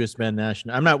huge U.S. men's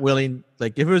national. I'm not willing.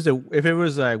 Like if it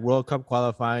was a World Cup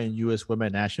qualifying U.S.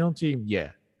 women's national team,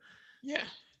 yeah.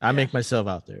 I make myself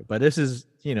out there, but this is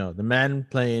the men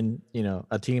playing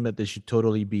a team that they should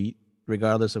totally beat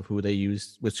regardless of who they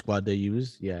use, which squad they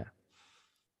use. Yeah,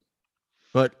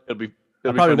 but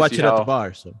I'll probably watch it at the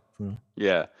bar. So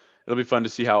yeah, it'll be fun to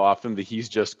see how often the "He's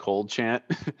just cold" chant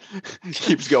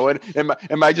keeps going.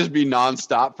 It might just be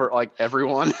nonstop for like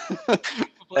everyone.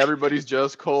 Everybody's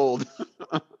just cold.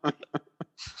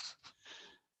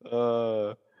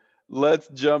 Let's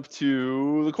jump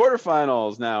to the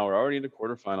quarterfinals now. We're already into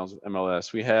quarterfinals with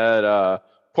MLS. We had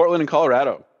Portland and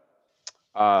Colorado.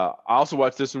 I also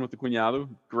watched this one with the Cunhado.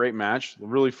 Great match,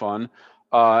 really fun.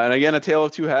 And again, a tale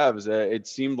of two halves. It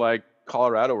seemed like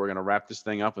Colorado were going to wrap this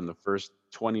thing up in the first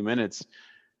 20 minutes,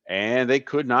 and they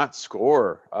could not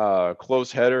score.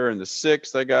 Close header in the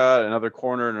 6th. They got another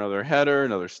corner, another header,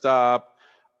 another stop.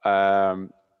 There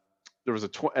was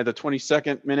at the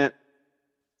 22nd minute.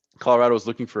 Colorado was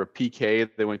looking for a PK.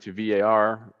 They went to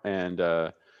VAR and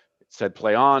it said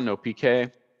play on, no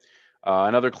PK.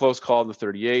 Another close call in the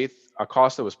 38th.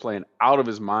 Acosta was playing out of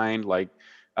his mind, like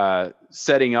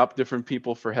setting up different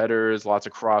people for headers, lots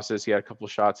of crosses. He had a couple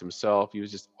of shots himself. He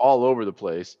was just all over the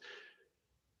place.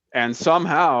 And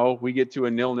somehow we get to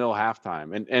a 0-0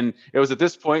 halftime. And it was at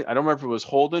this point, I don't remember if it was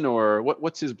Holden or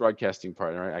what's his broadcasting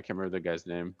partner. I can't remember the guy's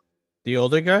name. The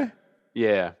older guy?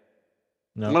 Yeah.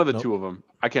 No, one of the two of them.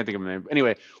 I can't think of the name.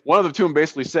 Anyway, one of the two of them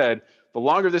basically said, the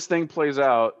longer this thing plays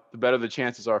out, the better the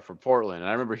chances are for Portland. And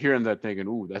I remember hearing that thinking,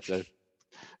 ooh, that's an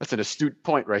astute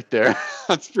point right there.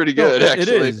 That's pretty good, actually.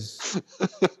 It is.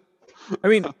 I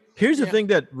mean, here's the thing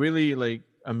that really like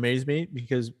amazed me,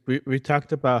 because we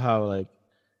talked about how like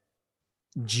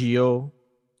Gio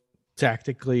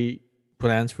tactically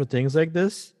plans for things like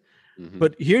this. Mm-hmm.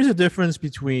 But here's the difference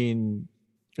between,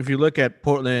 if you look at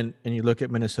Portland and you look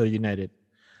at Minnesota United,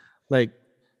 like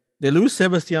they lose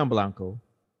Sebastian Blanco,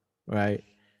 right?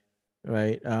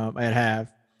 At half.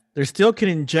 They still can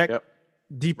inject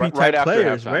DP type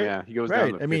players, right? Yeah, he goes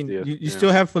right. down. I mean, you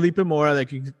still have Felipe Mora,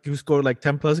 like you scored like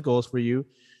 10 plus goals for you.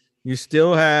 You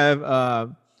still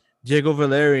have Diego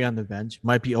Valeri on the bench.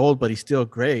 Might be old, but he's still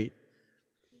great.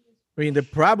 I mean, the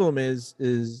problem is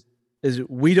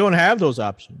we don't have those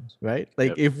options, right?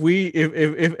 Like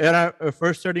if at our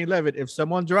first starting 11, if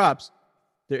someone drops,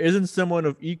 there isn't someone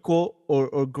of equal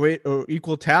or great or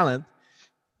equal talent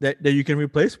that you can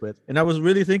replace with. And I was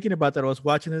really thinking about that. I was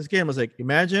watching this game. I was like,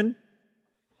 imagine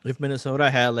if Minnesota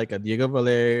had like a Diego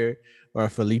Valeri or a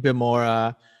Felipe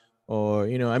Mora, or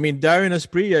I mean, Darian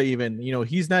Asprilla, even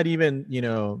he's not even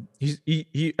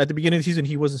he at the beginning of the season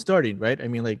he wasn't starting, right? I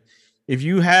mean, like if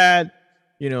you had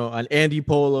an Andy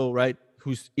Polo, right,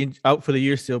 who's out for the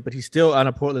year still, but he's still on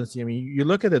a Portland team. I mean, you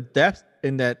look at the depth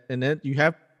in that, and then you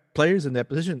have players in that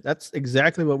position. That's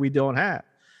exactly what we don't have,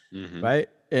 right?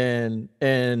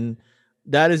 And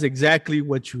that is exactly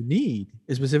what you need,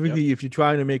 specifically if you're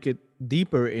trying to make it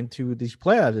deeper into these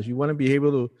playoffs. If you want to be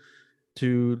able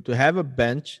to have a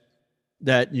bench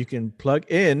that you can plug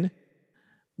in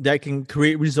that can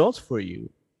create results for you,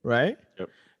 right?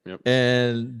 Yep.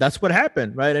 And that's what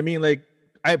happened, right? I mean, like,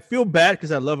 I feel bad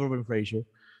because I love Urban Frazier,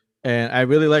 and I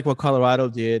really like what Colorado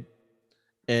did,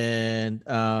 and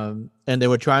they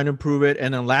were trying to improve it.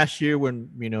 And then last year, when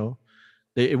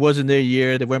it wasn't their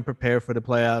year, they weren't prepared for the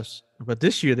playoffs, but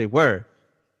this year they were,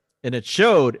 and it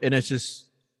showed. And it's just,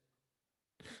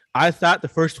 I thought the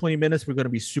first 20 minutes were going to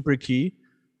be super key,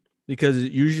 because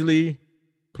usually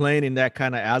playing in that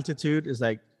kind of altitude is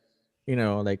like,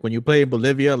 like when you play in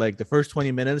Bolivia, like the first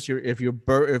 20 minutes, if your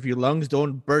lungs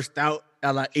don't burst out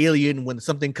a la alien when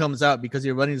something comes out because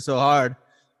you're running so hard,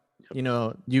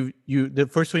 the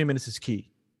first 20 minutes is key.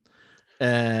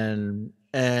 And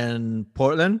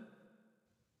Portland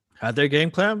had their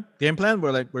game plan.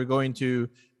 We're going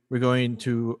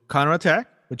to counterattack,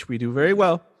 which we do very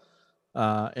well,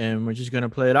 and we're just going to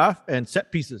play it off and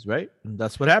set pieces, right? And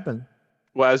that's what happened.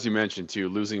 Well, as you mentioned too,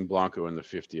 losing Blanco in the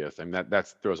 50th, I mean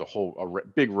that throws a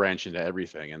big wrench into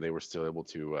everything, and they were still able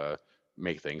to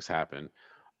make things happen.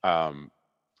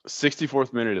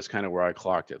 64th minute is kind of where I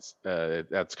clocked it.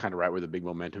 That's kind of right where the big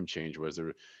momentum change was.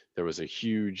 There was a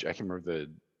huge, I can't remember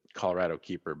the Colorado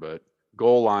keeper, but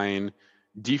goal line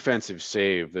defensive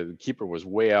save. The keeper was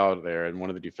way out there, and one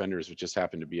of the defenders just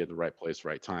happened to be at the right place,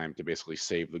 right time to basically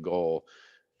save the goal.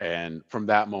 And from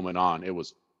that moment on, it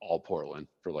was all Portland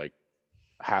for like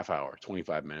half hour,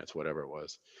 25 minutes, whatever it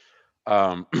was.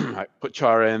 I put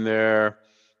Chara in there.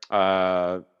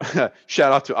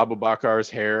 Shout out to Abubakar's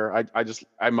hair.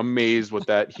 I'm amazed what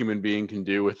that human being can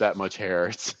do with that much hair.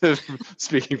 It's,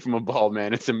 speaking from a bald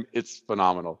man, it's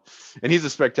phenomenal. And he's a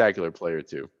spectacular player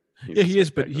too. He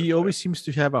is, but he always seems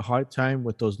to have a hard time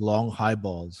with those long high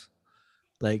balls,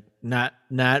 like not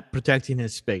protecting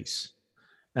his space.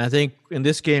 And I think in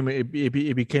this game, it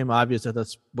became obvious that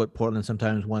that's what Portland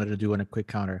sometimes wanted to do in a quick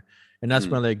counter. And that's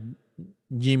when, like,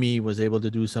 Jimmy was able to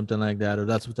do something like that, or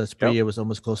that's what Asprilla was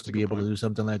almost close to be able to do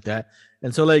something like that.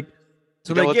 And so, like,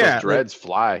 let those dreads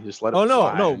fly. Just let it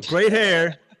fly. No. Great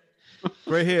hair.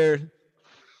 Great hair.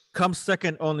 Comes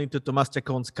second only to Tomas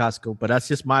Chacon's casco, but that's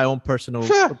just my own personal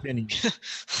opinion.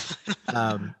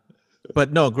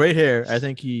 But no, great hair. I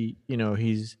think he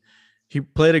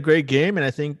played a great game, and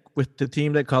I think with the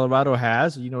team that Colorado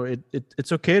has,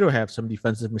 it's okay to have some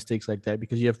defensive mistakes like that,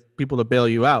 because you have people to bail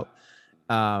you out.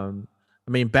 I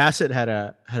mean, Bassett had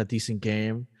a decent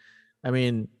game. I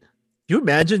mean, you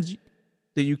imagine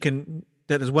that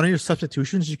that as one of your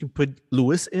substitutions you can put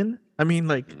Lewis in? I mean,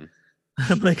 like,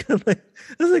 I was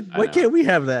like, why can't we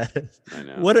have that? I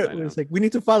know. It's like, we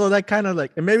need to follow that kind of,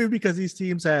 like, and maybe because these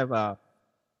teams have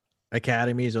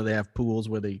academies, or they have pools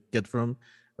where they get from,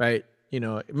 right?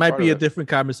 It might be a different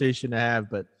conversation to have,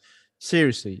 but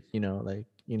seriously,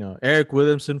 Eric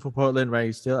Williamson for Portland, right?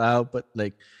 He's still out, but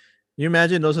like, you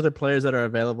imagine those are the players that are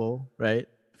available, right?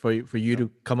 For you to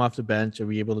come off the bench and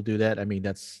be able to do that. I mean,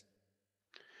 that's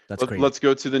great. Let's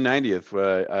go to the 90th.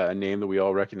 A name that we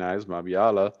all recognize,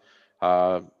 Mabiala,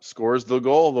 scores the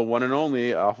goal, the one and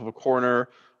only, off of a corner.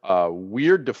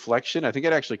 weird deflection. I think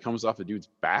it actually comes off the dude's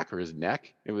back or his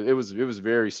neck. It was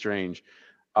very strange.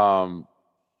 And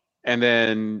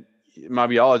then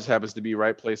Mabiala just happens to be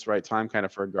right place, right time, kind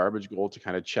of for a garbage goal to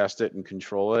kind of chest it and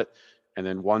control it, and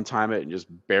then one time it and just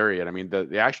bury it. I mean,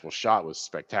 the actual shot was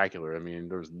spectacular. I mean,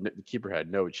 the keeper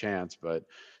had no chance, but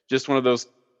just one of those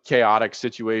chaotic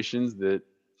situations that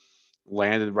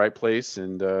landed right place,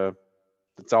 and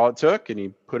that's all it took, and he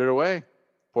put it away.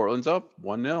 Portland's up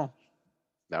 1-0.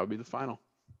 That would be the final.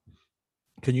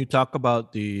 Can you talk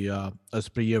about the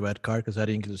Asprilla red card? Because I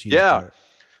didn't get to see Yeah, that part.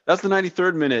 That's the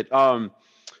 93rd minute.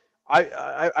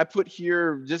 I put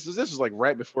here, this was like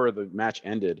right before the match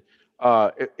ended.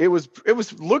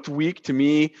 It looked weak to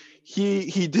me.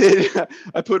 He did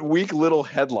I put weak little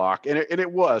headlock, and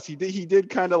it was. He did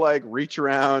kind of like reach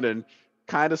around and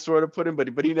kind of sort of put him,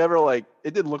 but he never, like,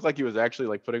 it didn't look like he was actually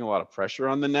like putting a lot of pressure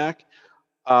on the neck.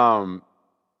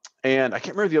 And I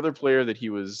can't remember the other player that he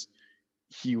was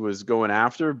going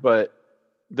after, but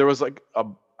there was like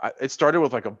it started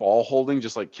with like a ball holding,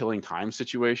 just like killing time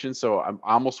situation. So I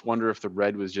almost wonder if the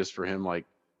red was just for him, like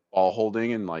ball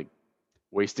holding and like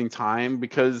wasting time,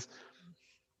 because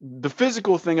the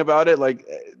physical thing about it, like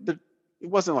it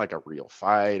wasn't like a real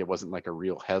fight. It wasn't like a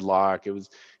real headlock.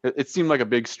 It seemed like a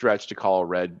big stretch to call a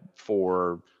red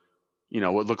for,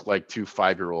 what looked like two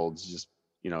 5-year-olds just,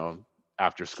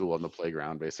 after school on the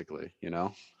playground, basically,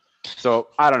 So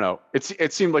I don't know.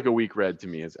 It seemed like a weak red to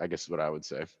me, I guess is what I would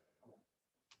say.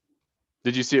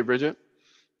 Did you see it, Bridget?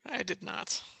 I did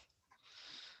not.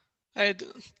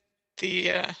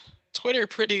 The Twitter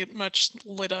pretty much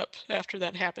lit up after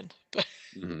that happened. But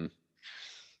mm-hmm.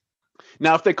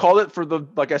 Now, if they called it for the,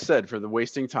 like I said, for the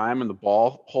wasting time and the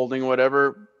ball holding,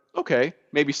 whatever, okay,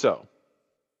 maybe so.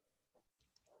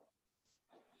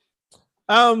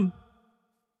 You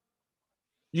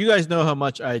guys know how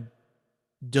much I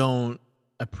don't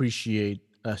appreciate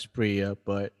Asprilla,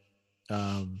 but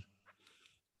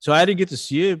so I didn't get to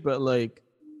see it, but like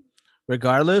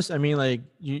regardless, I mean, like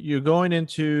you're going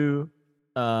into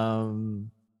you're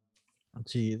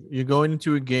going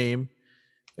into a game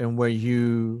and where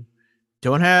you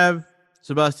don't have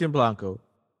Sebastian Blanco,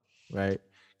 right?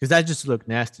 Because that just looked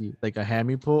nasty, like a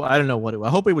hammy pull. I don't know what I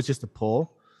hope it was just a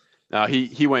pull. No,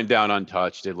 he went down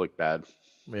untouched. It looked bad.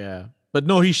 Yeah, but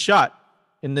no, he shot,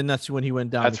 and then that's when he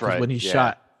went down. That's right. When he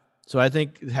shot. So I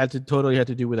think it had to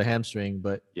do with a hamstring,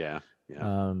 but yeah.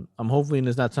 I'm hoping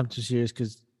it's not something too serious,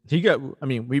 because he got. I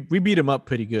mean, we beat him up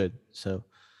pretty good, so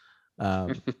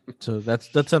so that's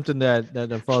something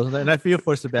that falls in there. And I feel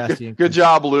for Sebastian. Good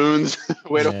job, Loons.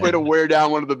 way to wear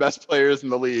down one of the best players in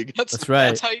the league. That's right.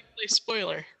 That's how you play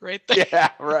spoiler, right there.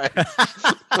 Yeah, right.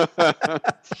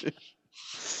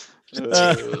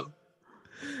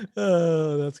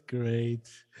 Oh, that's great.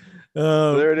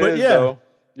 There it is. Yeah. Though.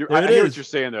 I hear what you're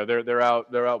saying there. They're out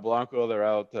Blanco. They're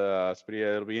out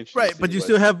Asprilla. It'll be interesting. Right, but you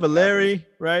still have Valeri,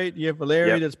 right? You have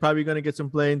Valeri that's probably going to get some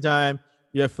playing time.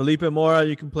 You have Felipe Mora.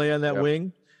 You can play on that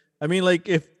wing. I mean, like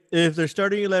if their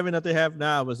starting 11 that they have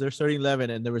now was their starting 11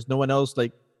 and there was no one else,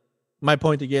 like my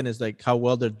point again is like how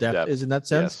well their depth is in that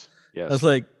sense. Yes. That's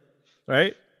like,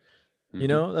 right?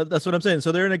 Mm-hmm. That's what I'm saying.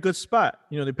 So they're in a good spot,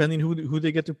 depending who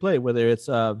they get to play, whether it's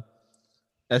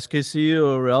SKC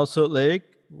or Real Salt Lake.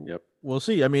 Yep. We'll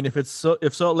see. I mean, if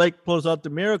Salt Lake pulls out the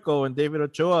miracle and David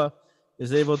Ochoa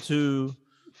is able to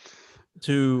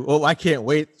I can't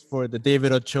wait for the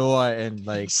David Ochoa and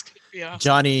like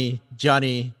Johnny.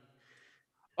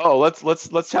 Oh,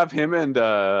 let's have him and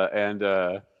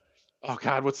oh God, I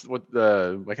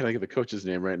can't think of the coach's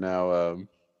name right now.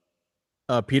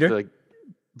 Peter. Like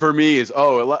Vermees.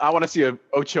 Oh, I want to see a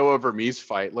Ochoa Vermees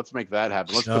fight. Let's make that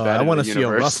happen. Let's put that. I want to see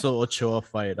a Russell Ochoa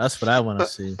fight. That's what I want to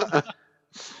see.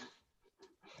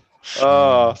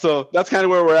 So that's kind of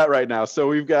where we're at right now. So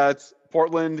we've got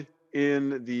Portland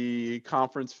in the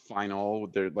conference final.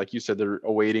 They're, like you said, they're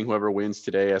awaiting whoever wins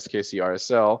today, SKC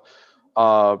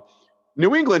RSL.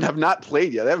 New England have not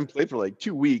played yet. They haven't played for like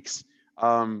 2 weeks.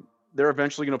 They're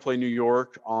eventually going to play New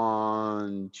York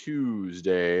on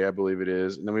Tuesday, I believe it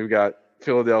is. And then we've got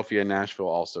Philadelphia and Nashville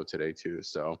also today too.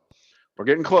 So we're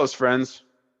getting close, friends.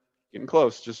 Getting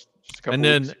close. Just a couple. And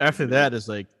then weeks. after that is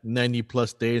like 90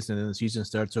 plus days, and then the season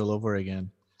starts all over again.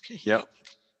 Yep.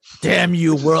 Damn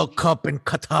you, World Cup in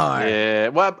Qatar. Yeah.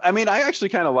 Well, I mean, I actually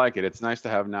kind of like it. It's nice to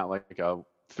have not like a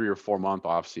 3 or 4 month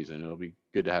off season. It'll be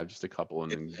good to have just a couple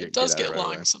and then it does get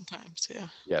long sometimes. Yeah.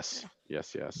 Yes. Yeah.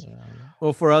 Yes. Yeah.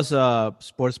 Well, for us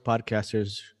sports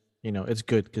podcasters, it's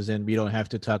good because then we don't have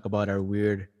to talk about our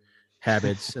weird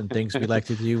habits and things we like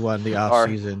to do on the off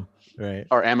season. Right.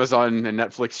 Our Amazon and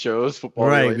Netflix shows. Football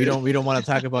right. related. We don't want to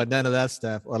talk about none of that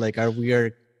stuff or like our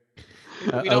weird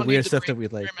We don't need weird to stuff that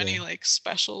bring we like. very many like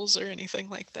specials or anything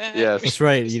like that. Yes. That's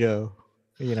right. We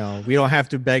don't have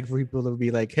to beg for people to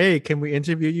be like, "Hey, can we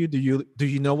interview you? Do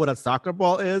you know what a soccer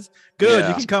ball is? Good, Yeah.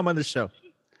 you can come on the show."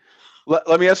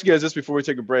 Let me ask you guys this before we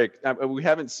take a break. We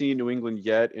haven't seen New England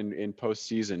yet in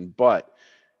postseason, but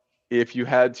if you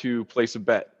had to place a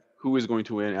bet, who is going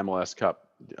to win MLS Cup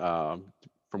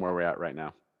from where we're at right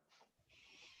now?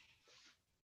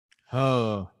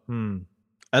 Oh,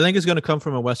 I think it's going to come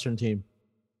from a Western team.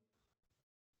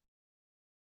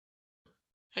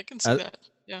 I can see that.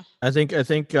 Yeah. I think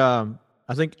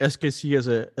SKC as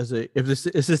a if this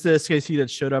is this the SKC that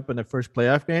showed up in the first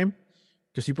playoff game,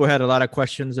 because people had a lot of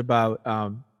questions about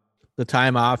the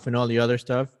time off and all the other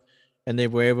stuff, and they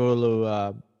were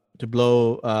able to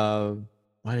blow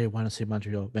why do I want to say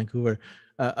Montreal, Vancouver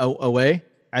away.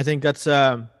 I think that's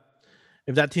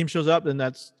if that team shows up, then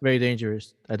that's very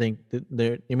dangerous. I think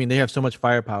they have so much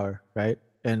firepower, right?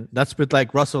 And that's with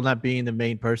like Russell not being the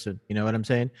main person. You know what I'm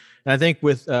saying? And I think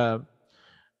with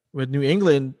New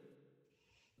England,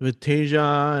 with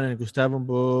Tejan and Gustavo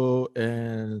Mbo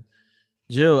and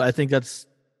Jill, I think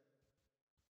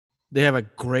they have a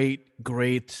great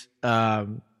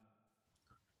attacking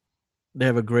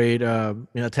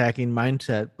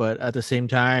mindset. But at the same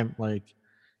time, like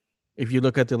if you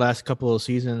look at the last couple of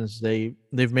seasons, they've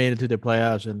made it to the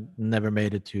playoffs and never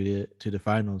made it to the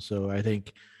finals. So I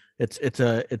think it's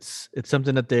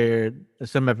something that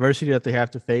some adversity that they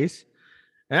have to face.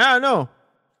 And I don't know.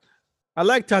 I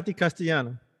like Tati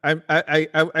Castellano. I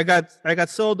got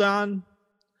sold on.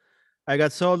 I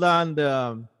got sold on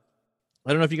the. I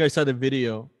don't know if you guys saw the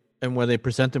video and where they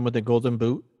present him with the golden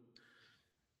boot,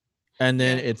 and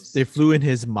then they flew in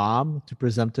his mom to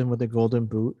present him with the golden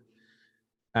boot.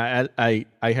 My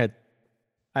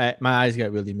eyes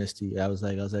got really misty. I was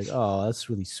like, oh, that's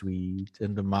really sweet,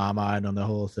 and the mama and on the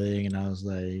whole thing, and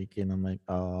I'm like,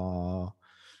 oh,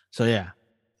 so yeah,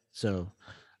 so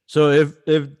if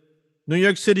New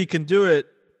York City can do it,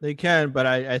 they can, but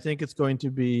I think it's going to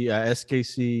be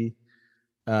SKC,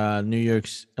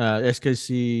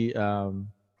 SKC,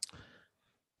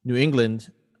 New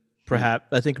England. Perhaps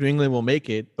I think New England will make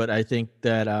it, but I think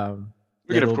that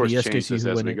we can of course change SKC this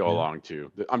as we go along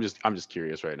too. I'm just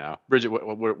curious right now. Bridget,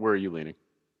 where are you leaning?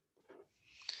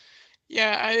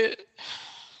 Yeah,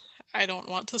 I don't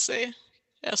want to say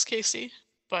SKC,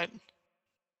 but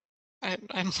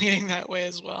I'm leaning that way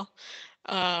as well.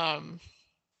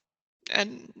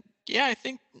 And yeah, I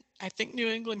think New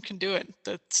England can do it.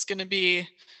 That's going to be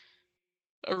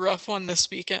a rough one this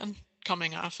weekend,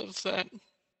 coming off of that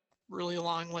really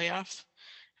long layoff,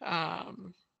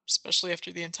 especially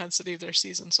after the intensity of their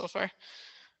season so far.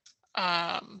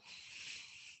 I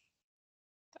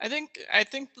think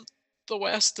the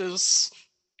West is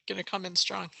going to come in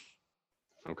strong.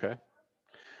 Okay.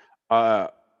 I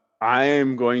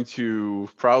am going to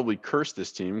probably curse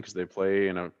this team because they play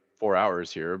in 4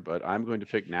 hours here, but I'm going to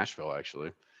pick Nashville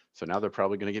actually. So now they're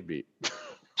probably going to get beat.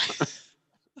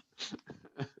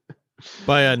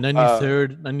 By a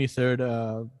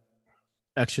 93rd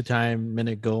extra time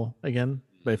minute goal again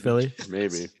by Philly.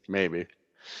 Maybe.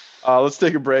 Let's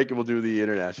take a break and we'll do the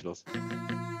internationals.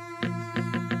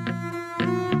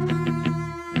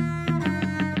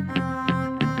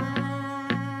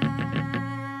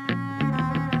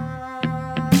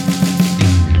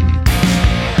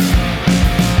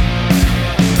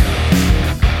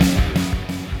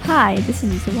 Hi, this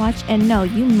is Easy Watch, and no,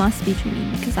 you must be dreaming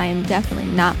because I am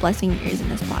definitely not blessing your ears in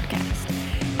this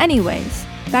podcast. Anyways,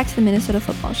 back to the Minnesota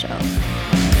Football Show.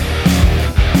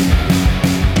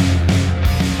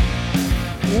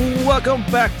 Welcome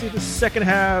back to the second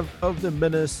half of the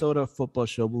Minnesota Football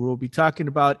Show, where we'll be talking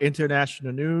about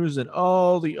international news and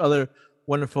all the other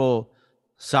wonderful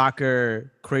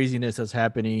soccer craziness that's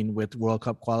happening with World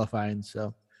Cup qualifying.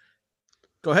 So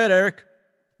go ahead, Eric.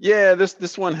 Yeah,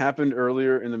 this one happened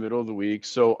earlier in the middle of the week.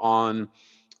 So on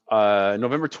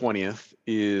November 20th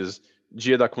is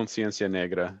Dia da Consciência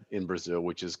Negra in Brazil,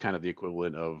 which is kind of the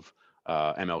equivalent of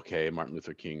MLK, Martin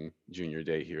Luther King Jr.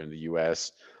 Day here in the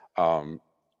U.S.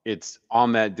 It's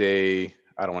on that day.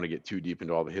 I don't want to get too deep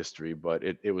into all the history, but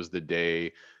it was the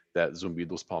day that Zumbi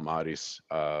dos Palmares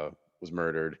was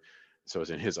murdered. So it's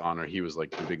in his honor. He was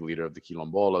like the big leader of the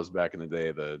Quilombolas back in the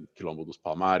day, the Quilombo dos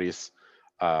Palmares.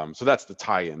 So that's the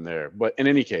tie-in there. But in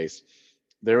any case,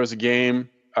 there was a game,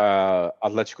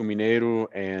 Atlético Mineiro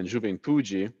and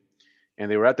Juventude,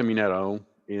 and they were at the Mineirão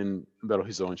in Belo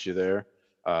Horizonte there.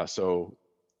 So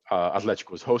Atlético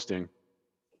was hosting,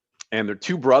 and their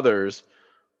two brothers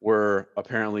were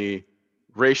apparently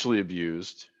racially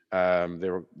abused. They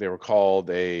were called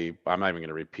I'm not even going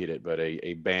to repeat it, but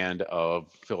a band of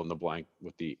fill in the blank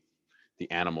with the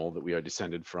animal that we are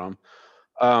descended from.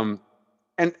 And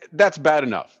that's bad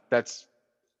enough. That's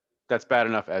bad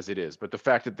enough as it is. But the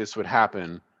fact that this would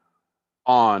happen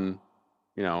on,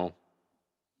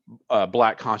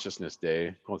 Black Consciousness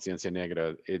Day, Conciencia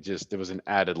Negra, there was an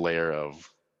added layer of,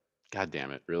 God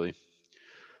damn it, really.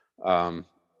 So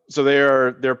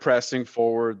they're pressing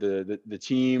forward. The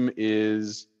team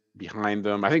is behind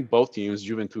them. I think both teams,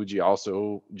 Juventude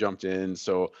also jumped in.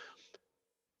 So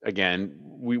again,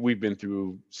 we've been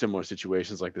through similar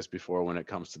situations like this before when it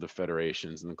comes to the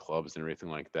federations and the clubs and everything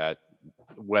like that.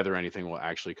 Whether anything will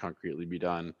actually concretely be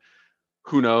done,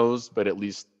 who knows? But at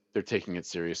least they're taking it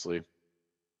seriously.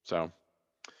 So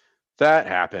that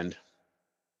happened.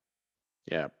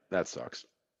 Yeah, that sucks.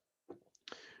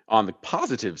 On the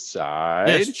positive side,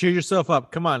 yes, cheer yourself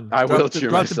up. Come on, I will cheer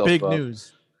myself the big up.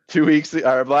 news. 2 weeks,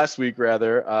 or last week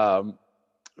rather.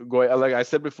 Like I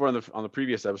said before on the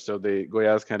previous episode,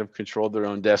 Goiás kind of controlled their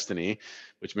own destiny,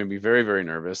 which made me very, very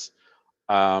nervous.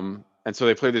 And so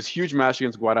they played this huge match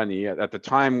against Guarani. At the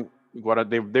time,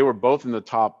 they were both in the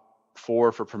top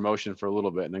 4 for promotion for a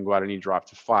little bit, and then Guarani dropped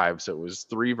to 5, so it was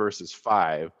 3 versus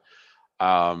 5.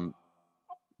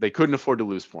 They couldn't afford to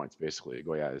lose points, basically,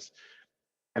 Goiás.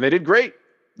 And they did great.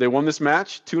 They won this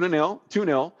match 2-0.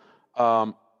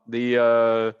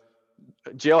 The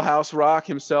Jailhouse Rock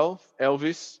himself,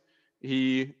 Elvis,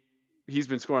 he's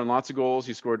been scoring lots of goals.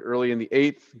 He scored early in the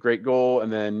 8th, great goal,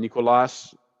 and then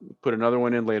Nicolas put another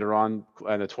one in later on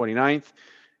the 29th.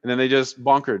 And then they just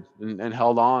bunkered and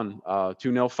held on.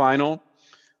 2-0 final.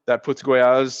 That puts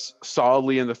Goiás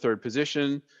solidly in the 3rd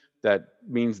position. That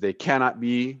means they cannot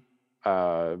be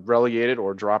relegated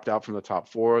or dropped out from the top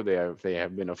 4. They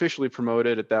have been officially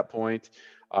promoted at that point.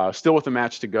 Still with a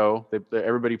match to go.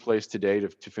 Everybody plays today to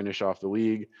finish off the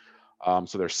league.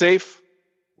 So they're safe.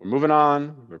 We're moving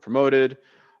on. We're promoted.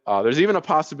 There's even a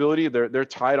possibility they're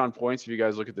tied on points. If you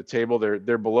guys look at the table,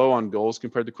 they're below on goals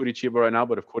compared to Curitiba right now.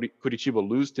 But if Curitiba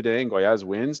lose today and Goiás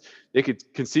wins, they could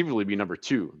conceivably be number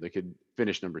 2. They could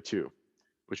finish number 2,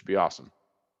 which would be awesome.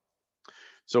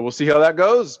 So we'll see how that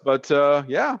goes. But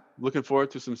yeah, looking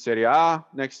forward to some Serie A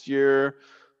next year.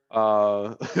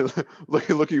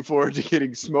 Looking forward to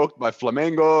getting smoked by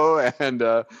Flamengo and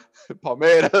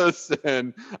Palmeiras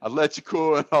and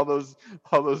Atletico and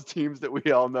all those teams that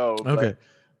we all know. Okay. But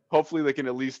hopefully they can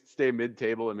at least stay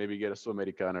mid-table and maybe get a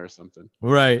Sul-Americana or something.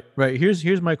 Right.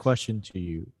 Here's my question to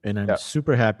you, and I'm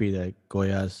super happy that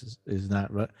Goiás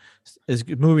is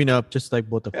moving up just like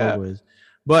Botafogo is.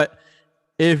 But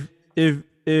if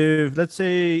let's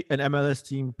say an MLS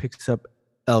team picks up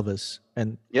Elvis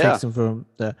and takes him from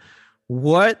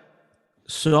what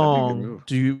song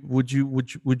would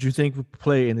you think would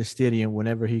play in the stadium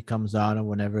whenever he comes on and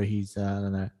whenever he's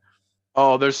on that?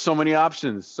 Oh, there's so many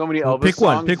options. So many Elvis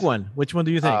songs. Pick one. Which one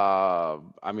do you think?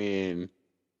 I mean,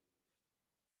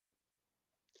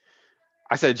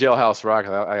 I said Jailhouse Rock.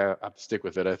 I have to stick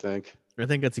with it, I think. I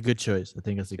think that's a good choice. I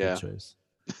think it's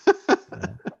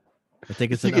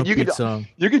an upbeat song.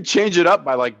 You could change it up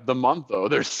by like the month, though.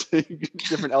 There's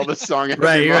different Elvis song.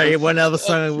 Right. One Elvis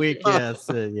song a week. Yeah,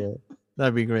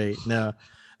 that'd be great. No.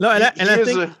 And I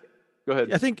think. Go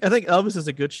ahead. I think Elvis is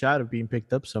a good shot of being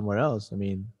picked up somewhere else. I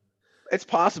mean, it's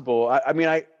possible.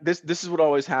 This is what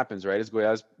always happens, right? As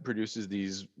Goiás produces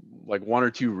these like 1 or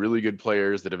 2 really good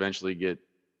players that eventually get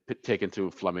taken to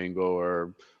Flamengo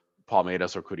or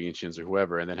Palmeiras or Corinthians or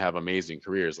whoever, and then have amazing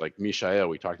careers. Like Michael,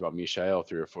 we talked about Michael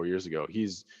 3 or 4 years ago.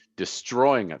 He's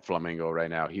destroying at Flamengo right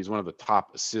now. He's one of the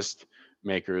top assist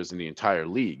makers in the entire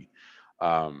league.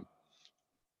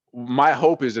 My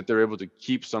hope is that they're able to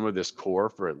keep some of this core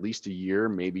for at least a year,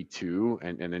 maybe 2,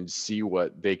 and then see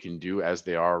what they can do as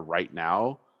they are right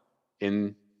now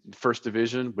in first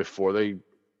division before they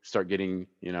start getting,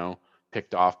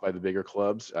 picked off by the bigger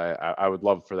clubs. I would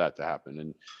love for that to happen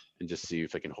and just see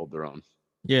if they can hold their own.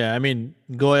 Yeah, I mean,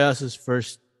 Goiás's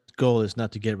first goal is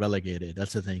not to get relegated.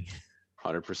 That's the thing.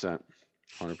 100%.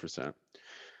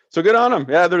 So good on them.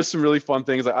 Yeah, there's some really fun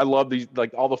things. I love these,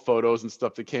 like all the photos and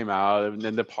stuff that came out, and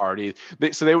then the party.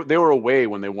 They were away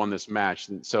when they won this match,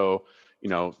 and so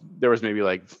there was maybe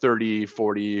like 30,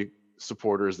 40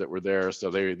 supporters that were there. So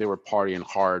they were partying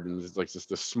hard, and it's like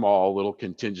just a small little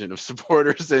contingent of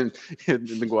supporters in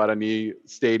the Guarani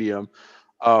Stadium.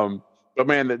 But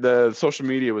man, the social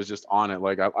media was just on it.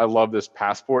 Like I love this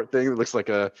passport thing. It looks like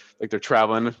they're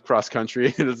traveling cross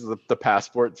country. This is the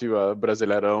passport to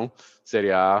Brasileirão Serie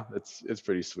A. It's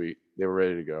pretty sweet. They were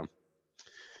ready to go.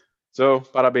 So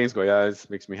parabéns Goiás,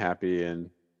 makes me happy, and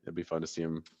it'll be fun to see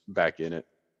them back in it.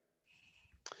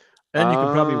 And you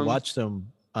can probably watch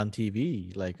them on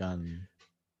TV, like on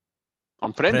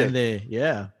Prende.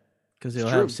 Yeah. because they'll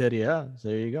have Serie A. So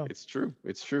there you go. It's true.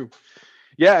 It's true.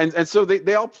 Yeah, and so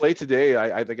they all play today.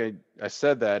 I think I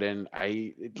said that, and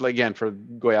again, for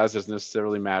Goias doesn't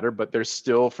necessarily matter, but there's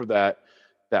still for that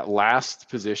last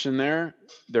position there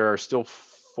are still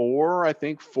four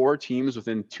teams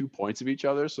within 2 points of each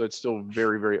other. So it's still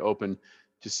very, very open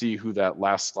to see who that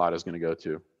last slot is going to go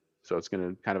to. So it's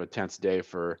going to kind of a tense day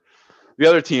for the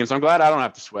other teams. I'm glad I don't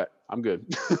have to sweat. I'm good.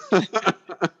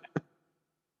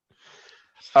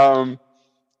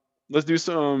 Let's do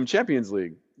some Champions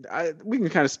League. We can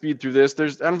kind of speed through this. I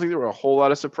don't think there were a whole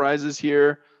lot of surprises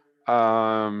here,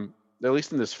 at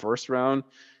least in this first round.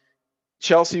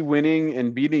 Chelsea winning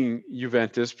and beating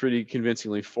Juventus pretty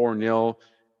convincingly 4-0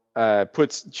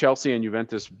 puts Chelsea and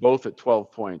Juventus both at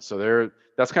 12 points. So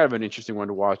that's kind of an interesting one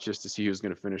to watch, just to see who's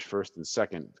going to finish first and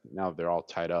second now that they're all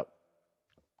tied up.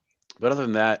 But other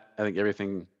than that, I think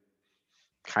everything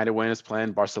kind of went as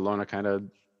planned. Barcelona kind of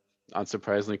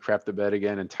unsurprisingly crapped the bed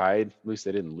again and tied. At least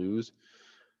they didn't lose.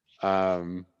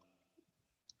 In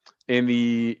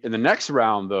the next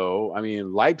round, though, I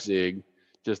mean, Leipzig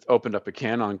just opened up a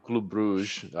can on Club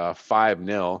Brugge,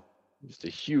 5-0, just a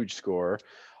huge score.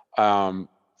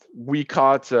 We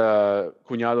caught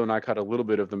Cunhado and I caught a little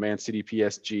bit of the Man City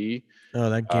PSG. Oh,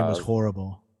 that game was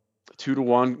horrible.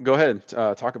 2-1. Go ahead,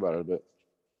 talk about it a bit.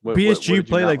 PSG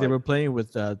played like they were playing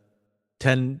with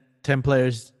 10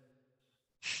 players.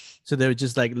 So they were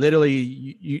just like literally,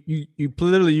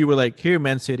 you were like, here,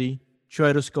 Man City,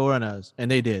 try to score on us,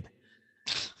 and they did.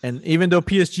 And even though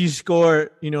PSG scored,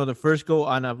 the first goal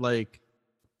on a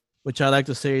which I like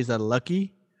to say is a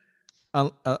lucky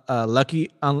bounce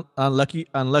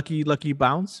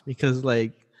because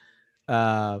the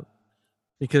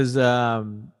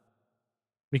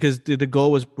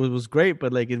goal was great,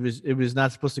 but it was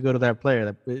not supposed to go to that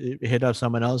player. It hit up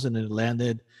someone else and it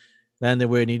landed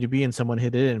where it needed to be, and someone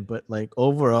hit it in. But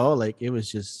overall, it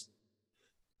was just,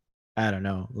 I don't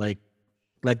know,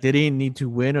 they didn't need to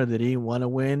win or they didn't want to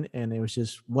win, and it was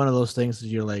just one of those things that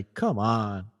you're like, come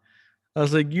on. I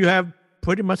was like, you have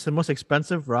pretty much the most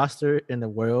expensive roster in the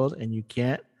world, and you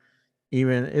can't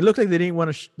even. It looked like they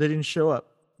didn't show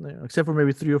up, except for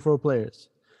maybe 3 or 4 players.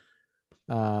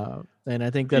 And I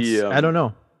think that's I don't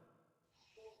know.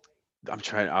 I'm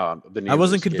trying. I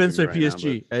wasn't convinced by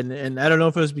PSG, and I don't know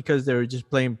if it was because they were just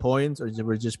playing points or they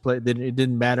were just it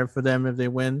didn't matter for them if they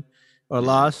win or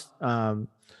lost.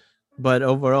 But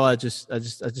overall, I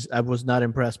was not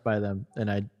impressed by them, and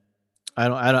I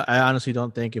honestly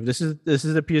don't think if this is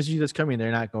the PSG that's coming,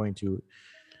 they're not going to.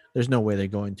 There's no way they're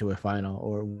going to a final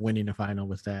or winning a final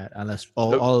with that unless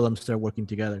all of them start working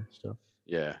together. So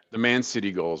yeah, the Man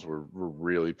City goals were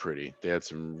really pretty. They had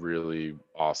some really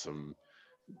awesome,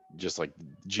 just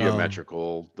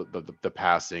geometrical. The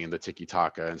passing and the tiki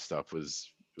taka and stuff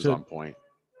was on point.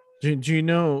 Do you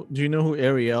know who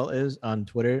Ariel is on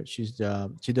Twitter? She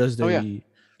does the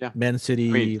Man City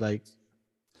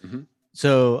Mm-hmm.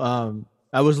 So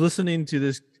I was listening to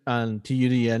this on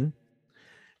TUDN,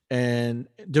 and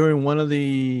during one of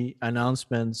the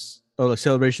announcements or the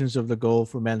celebrations of the goal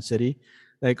for Man City,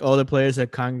 all the players are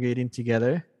congregating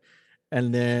together,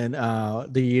 and then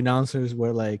the announcers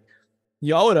were like,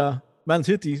 "Y ahora Man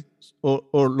City or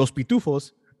Los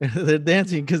Pitufos." They're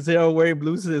dancing because they are wearing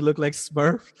blues. So they look like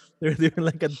Smurf. They're doing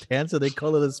a dance, so they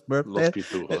call it a Smurf Los dance.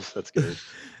 Pitufos, that's good.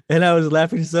 And I was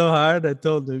laughing so hard. I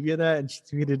told Nubia that, and she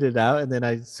tweeted it out. And then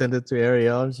I sent it to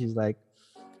Ariel, and she's like,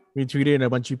 retweeted, and a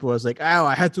bunch of people was like, "Oh,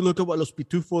 I had to look up what Los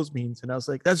Pitufos means." And I was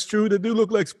like, "That's true. They do look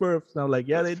like Smurfs." And I'm like,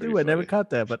 "Yeah, they do. I never caught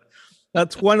that." But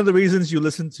that's one of the reasons you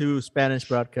listen to Spanish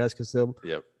broadcasts, because they'll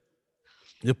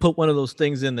put one of those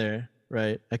things in there,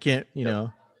 right? I can't, you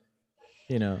know.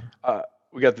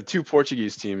 We got the 2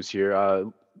 Portuguese teams here.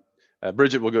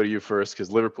 Bridget, will go to you first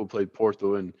because Liverpool played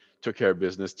Porto and took care of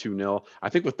business 2-0. I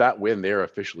think with that win, they're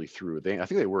officially through. I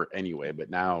think they were anyway, but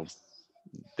now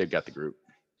they've got the group.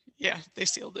 Yeah, they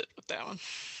sealed it with that one.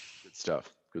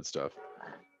 Good stuff.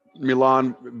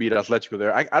 Milan beat Atletico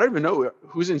there. I don't even know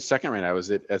who's in second right now. Is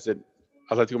it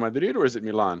Atletico Madrid or is it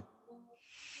Milan?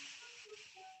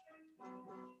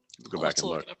 Go back and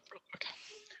look.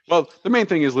 Well, the main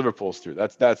thing is Liverpool's through.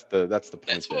 That's the point. That's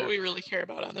what we really care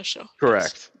about on this show.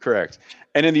 Correct.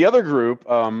 And in the other group,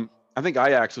 I think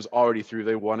Ajax was already through.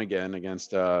 They won again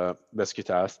against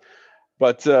Besiktas.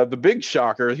 But the big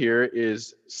shocker here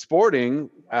is Sporting,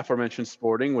 aforementioned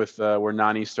Sporting, with where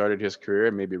Nani started his career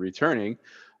and maybe returning.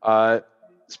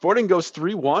 Sporting goes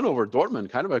 3-1 over Dortmund.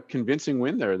 Kind of a convincing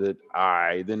win there that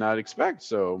I did not expect.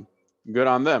 So good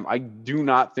on them. I do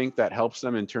not think that helps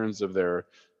them in terms of their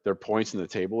points in the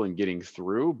table and getting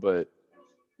through, but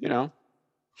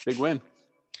big win.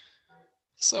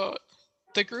 So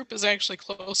the group is actually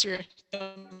closer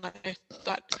than I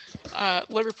thought.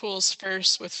 Liverpool's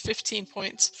first with 15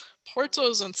 points.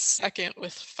 Porto's in second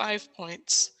with 5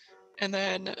 points. And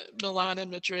then Milan and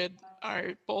Madrid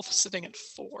are both sitting at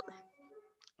 4.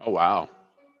 Oh, wow.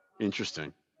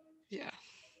 Interesting. Yeah.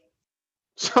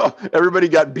 So everybody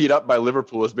got beat up by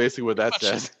Liverpool is basically what that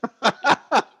says.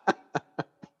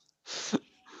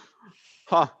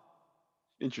 Huh.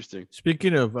 Interesting.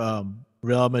 Speaking of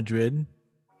Real Madrid,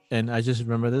 and I just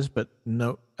remember this, but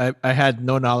no, I had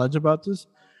no knowledge about this.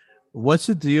 What's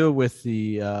the deal with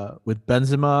the with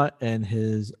Benzema and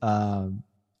his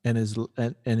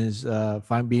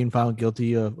being found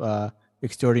guilty of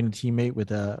extorting a teammate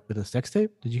with a sex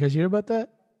tape? Did you guys hear about that?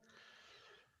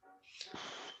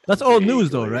 That's old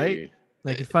news, though, right?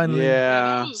 Like it finally.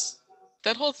 Yeah.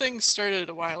 That whole thing started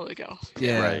a while ago.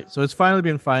 Yeah. Right. So it's finally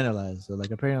been finalized. So like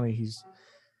apparently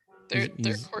Their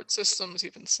he's court system's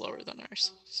even slower than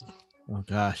ours. So. oh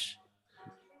gosh.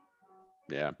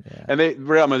 Yeah. And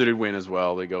Real Madrid win as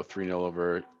well. They go 3-0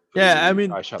 over. Yeah, I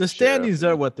mean Shot the standings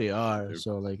Sheriff. are what they are.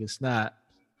 So like it's not,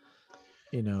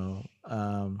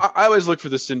 I always look for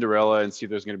the Cinderella and see if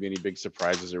there's going to be any big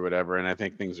surprises or whatever. And I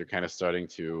think things are kind of starting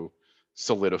to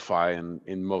solidify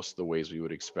in most of the ways we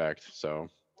would expect. So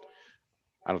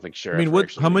I don't think Sheriff. I mean,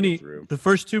 how many? Through. The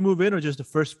first two move in, or just the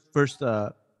first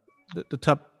the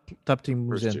top team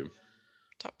moves First in? two.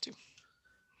 Top 2.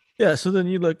 Yeah. So then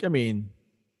you look. I mean,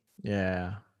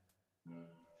 yeah.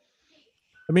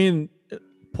 I mean,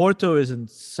 Porto is in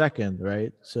second,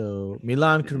 right? So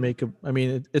Milan could make a. I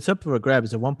mean, it's up for a grab.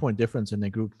 It's a 1 point difference in the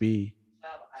Group B.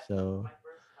 So,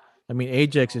 I mean,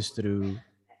 Ajax is through.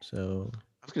 So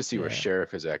I was going to see where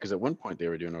Sheriff is at because at one point they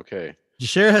were doing okay.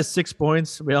 Sheriff has 6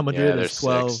 points. Real Madrid has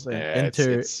 12. 6. And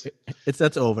Inter,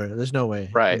 that's over. There's no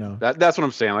way. Right. That's what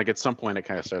I'm saying. Like at some point it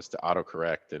kind of starts to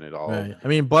autocorrect and it all. Right. I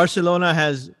mean, Barcelona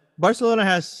has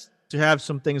to have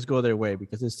some things go their way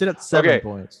because they sit at 7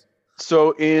 points.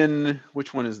 So in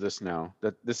which one is this now?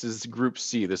 This is Group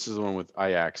C. This is the one with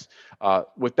Ajax.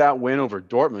 With that win over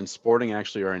Dortmund, Sporting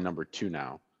actually are in number 2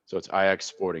 now. So it's Ajax,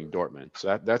 Sporting, Dortmund.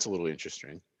 So that's a little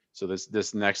interesting. So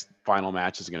this next final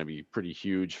match is going to be pretty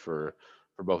huge for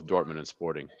both Dortmund and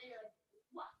Sporting.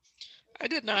 I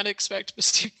did not expect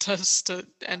Besiktas to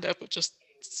end up with just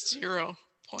 0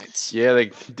 points. Yeah,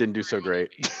 they didn't do so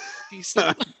great.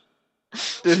 Decent.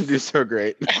 Didn't do so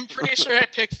great. I'm pretty sure I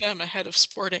picked them ahead of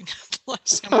Sporting the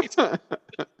last time we did.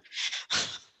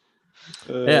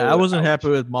 Yeah, I wasn't happy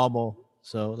with Malmo,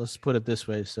 so let's put it this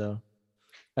way. So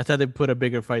I thought they'd put a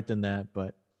bigger fight than that,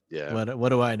 but yeah, what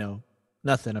do I know?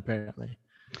 Nothing, apparently.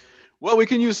 Well, we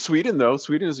can use Sweden, though.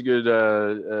 Sweden is a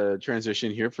good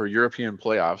transition here for European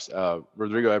playoffs.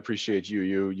 Rodrigo, I appreciate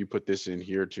you. You put this in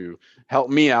here to help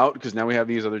me out because now we have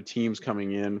these other teams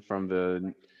coming in from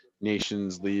the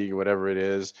Nations League or whatever it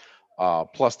is,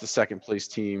 plus the second place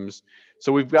teams.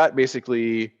 So we've got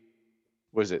basically,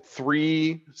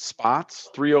 3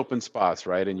 open spots,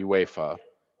 right, in UEFA.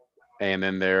 And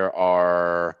then there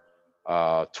are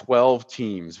 12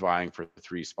 teams vying for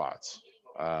 3 spots.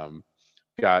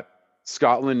 Got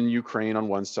Scotland and Ukraine on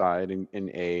one side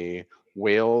in A,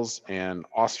 Wales and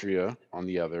Austria on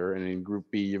the other. And in Group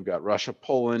B, you've got Russia,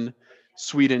 Poland,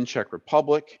 Sweden, Czech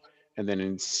Republic. And then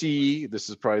in C, this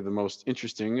is probably the most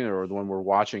interesting or the one we're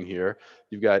watching here.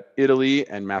 You've got Italy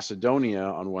and Macedonia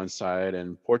on one side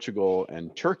and Portugal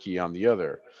and Turkey on the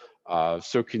other.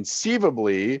 So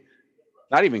conceivably,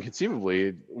 not even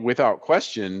conceivably, without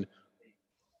question,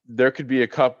 there could be a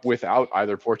cup without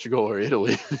either Portugal or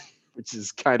Italy, which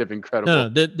is kind of incredible.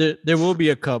 No, there will be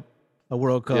a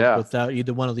World Cup without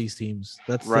either one of these teams.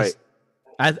 That's right.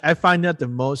 I find that the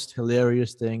most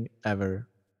hilarious thing ever.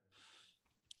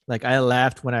 Like I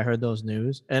laughed when I heard those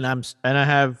news, and I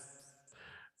have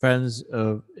friends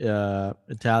of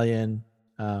Italian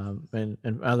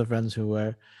and other friends who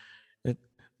were.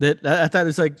 I thought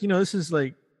it's like this is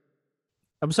like,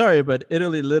 I'm sorry, but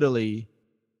Italy literally,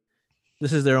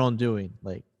 this is their own doing.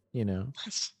 Like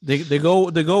they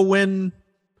go win.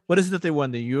 What is it that they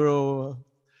won? The Euro.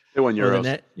 They won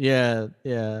Euros.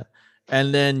 Yeah.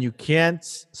 And then you can't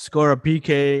score a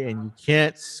PK, and you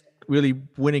can't really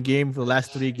win a game for the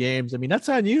last 3 games. I mean, that's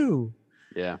on you.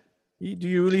 Yeah. Do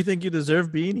you really think you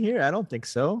deserve being here? I don't think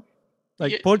so.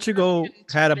 Like Portugal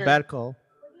had a bad call.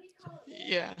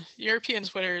 Yeah, European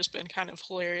Twitter has been kind of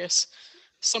hilarious.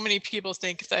 So many people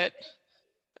think that,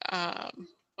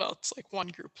 it's like one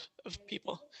group of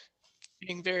people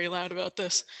being very loud about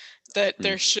this, that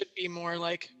there should be more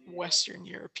like Western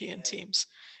European teams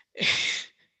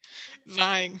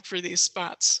vying for these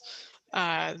spots.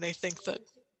 They think that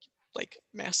like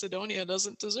Macedonia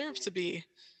doesn't deserve to be.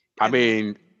 I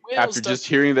mean, after just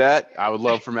hearing that, I would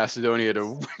love for Macedonia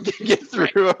to get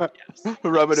through,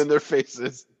 rub it in their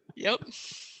faces. Yep.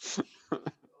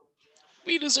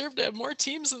 We deserve to have more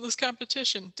teams in this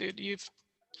competition, dude. You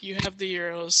have the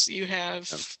Euros, you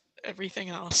have everything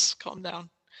else. Calm down.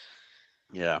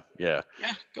 Yeah.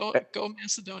 Go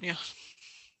Macedonia.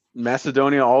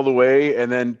 Macedonia all the way,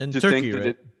 and then And to Turkey, think that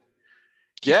right?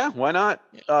 yeah, why not?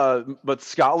 But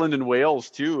Scotland and Wales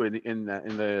too in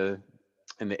the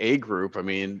A group. I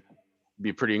mean,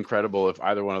 be pretty incredible if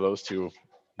either one of those two.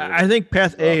 I think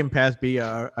Path A and Path B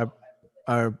are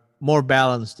more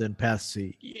balanced than Path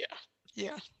C.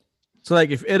 Yeah. So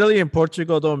like if Italy and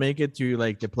Portugal don't make it to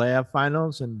like the playoff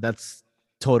finals, and that's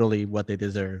totally what they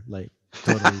deserve. Like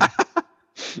totally.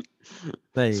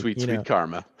 Like, sweet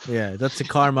karma. Yeah, that's the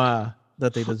karma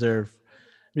that they deserve.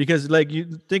 Because like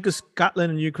you think of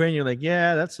Scotland and Ukraine, you're like,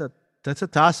 yeah, that's a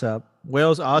toss up.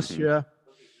 Wales, Austria.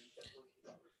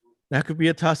 That could be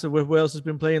a toss up with Wales has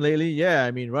been playing lately. Yeah,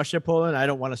 I mean Russia, Poland. I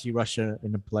don't want to see Russia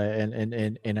in the play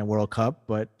in a World Cup,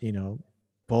 but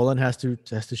Poland has to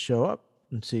show up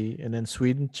and see, and then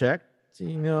Sweden, Czech.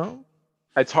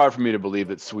 It's hard for me to believe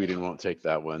that Sweden won't take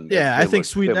that one. Yeah, I think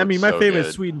Sweden. I mean, my favorite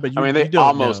is Sweden, but they don't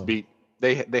almost know. beat.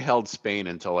 They held Spain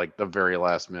until like the very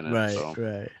last minute.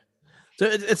 Right. So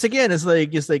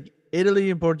it's like Italy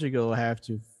and Portugal have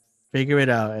to figure it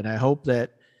out, and I hope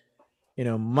that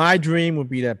my dream would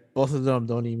be that both of them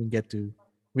don't even get to.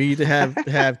 We either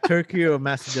have Turkey or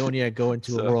Macedonia go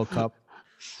into a World Cup,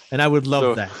 and I would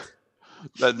love that.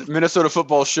 The Minnesota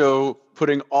Football Show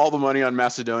putting all the money on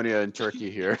Macedonia and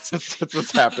Turkey here. That's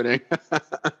what's happening.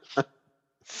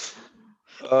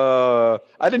 I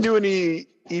didn't do any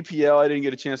EPL. I didn't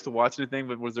get a chance to watch anything,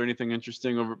 but was there anything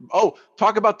interesting over? Oh,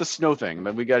 talk about the snow thing.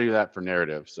 But we got to do that for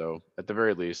narrative. So at the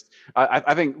very least,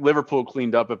 I think Liverpool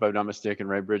cleaned up, if I'm not mistaken,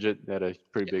 right, Bridget? They had a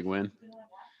pretty big win.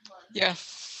 Yeah,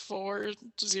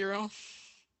 4-0.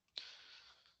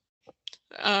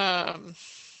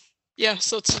 Yeah,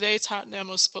 so today Tottenham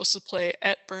was supposed to play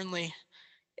at Burnley,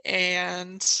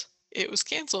 and it was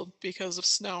canceled because of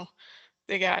snow.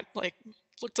 They got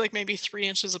looked like maybe 3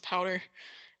 inches of powder.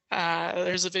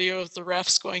 There's a video of the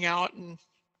refs going out and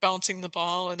bouncing the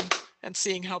ball and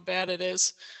seeing how bad it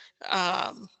is.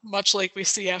 Much like we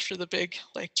see after the big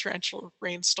torrential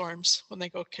rainstorms when they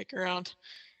go kick around.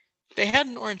 They had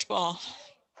an orange ball.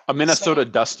 A Minnesota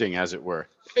dusting, as it were.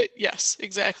 Yes,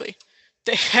 exactly.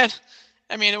 They had.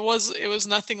 I mean, it was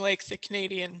nothing like the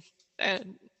Canadian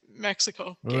and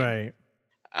Mexico game.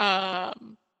 Right.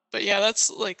 But yeah, that's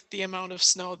like the amount of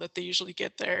snow that they usually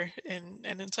get there in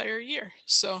an entire year.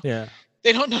 So yeah,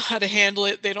 they don't know how to handle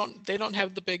it. They don't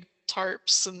have the big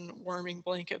tarps and warming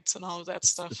blankets and all of that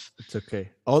stuff. It's okay.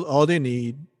 All they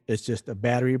need is just a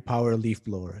battery powered leaf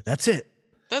blower. That's it.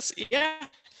 Yeah.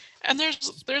 And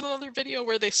there's another video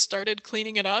where they started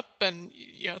cleaning it up and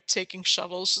taking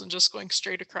shovels and just going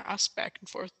straight across, back and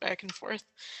forth. And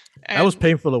that was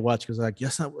painful to watch because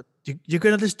yes, not what you're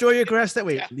gonna destroy your grass that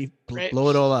way. Yeah, blow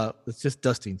it all out. It's just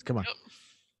dustings. Come on. Yep.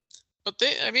 But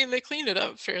they cleaned it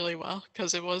up fairly well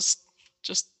because it was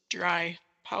just dry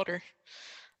powder.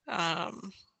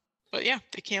 But yeah,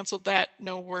 they canceled that.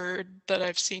 No word that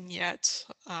I've seen yet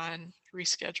on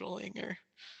rescheduling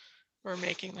or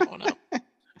making that one up.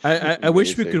 I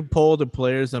wish we could poll the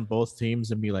players on both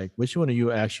teams and be like, which one of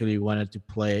you actually wanted to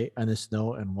play on the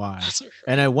snow and why?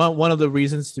 And I want one of the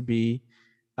reasons to be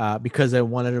because I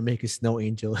wanted to make a snow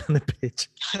angel on the pitch.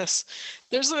 Yes,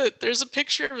 there's a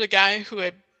picture of a guy who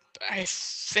I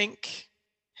think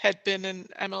had been in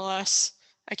MLS.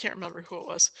 I can't remember who it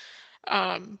was,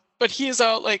 but he is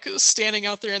out standing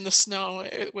out there in the snow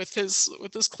with his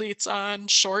cleats on,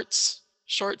 short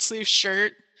sleeve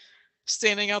shirt.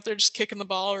 Standing out there just kicking the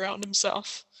ball around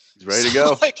himself. He's ready to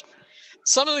go.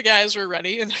 Some of the guys were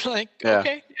ready and they're like,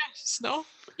 okay, yeah, snow.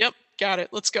 Yep, got it.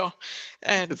 Let's go.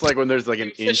 And it's like when there's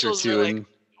an inch or two in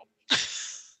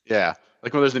yeah,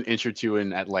 like when there's an inch or two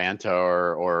in Atlanta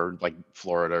or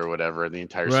Florida or whatever, and the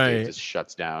entire state just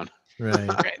shuts down. Right.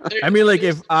 I mean,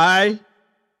 if I've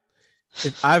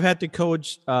had to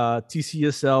coach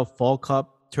TCSL Fall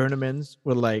Cup tournaments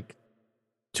with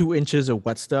 2 inches of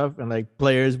wet stuff and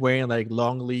players wearing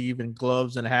long sleeve and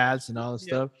gloves and hats and all this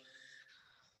stuff.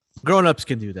 Grown-ups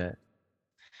can do that.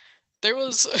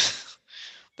 There's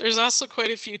also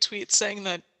quite a few tweets saying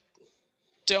that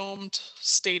domed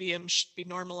stadiums should be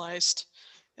normalized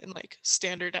and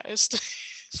standardized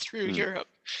through Europe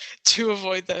to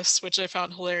avoid this, which I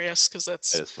found hilarious because that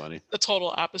is funny. The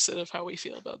total opposite of how we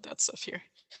feel about that stuff here.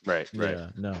 Right.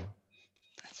 Yeah, no.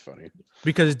 Funny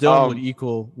because dome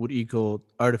would equal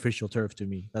artificial turf to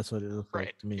me. That's what it looks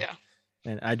like to me. Yeah,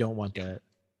 and I don't want that.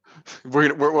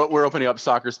 We're opening up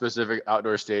soccer-specific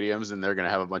outdoor stadiums, and they're gonna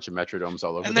have a bunch of Metrodomes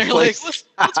all over And the they're place. like,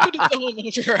 let's put a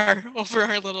dome over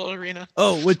our little arena.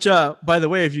 Oh, which by the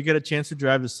way, if you get a chance to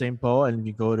drive to St. Paul and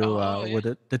you go to yeah.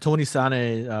 with the Tony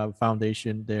Sane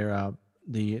Foundation, their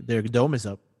dome is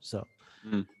up. So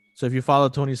so if you follow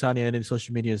Tony Sane and any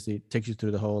social medias, it takes you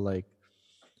through the whole like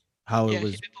how Yeah, it he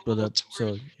was did the built little up. tour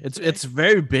So it's today. it's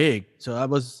very big. So I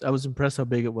was impressed how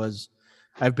big it was.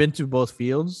 I've been to both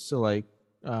fields, so like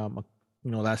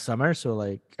last summer, so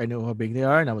like I know how big they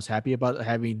are, and I was happy about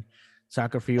having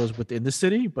soccer fields within the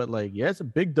city. But like, yeah, it's a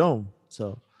big dome,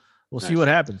 so we'll see Nice. what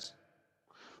happens.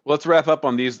 Well, let's wrap up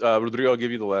on these. Rodrigo, I'll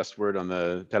give you the last word on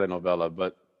the telenovela,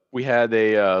 but we had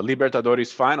a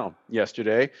Libertadores final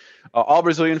yesterday, all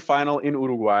Brazilian final in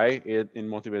Uruguay, in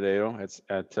Montevideo. It's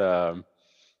at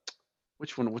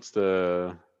which one?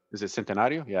 Is it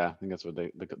Centenario? Yeah, I think that's what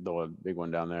the big one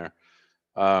down there.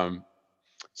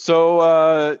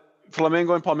 So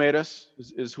Flamengo and Palmeiras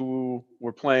is who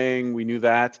we're playing. We knew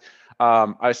that.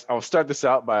 I'll start this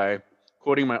out by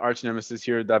quoting my arch nemesis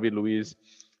here, David Luiz,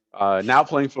 now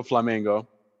playing for Flamengo.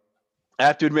 I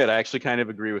have to admit, I actually kind of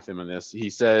agree with him on this. He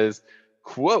says,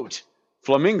 quote,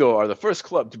 Flamengo are the first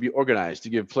club to be organized to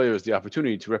give players the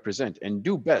opportunity to represent and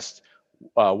do best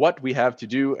what we have to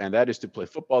do, and that is to play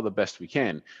football the best we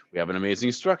can. We have an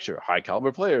amazing structure, high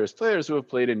caliber players who have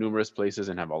played in numerous places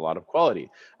and have a lot of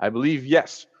quality. I believe,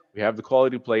 yes, we have the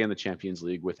quality to play in the Champions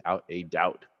League without a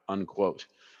doubt, unquote.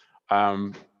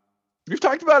 We've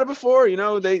talked about it before.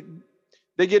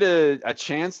 They get a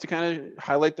chance to kind of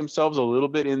highlight themselves a little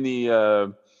bit in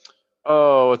the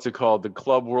what's it called, the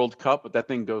Club World Cup, but that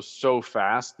thing goes so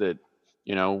fast that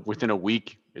within a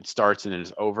week it starts and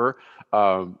it's over.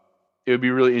 It would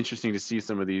be really interesting to see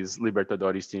some of these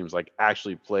Libertadores teams like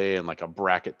actually play in like a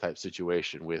bracket type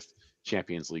situation with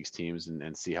Champions League teams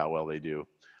and see how well they do.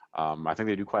 I think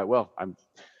they do quite well. I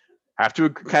have to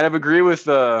kind of agree with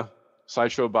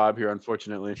Sideshow Bob here,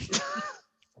 unfortunately.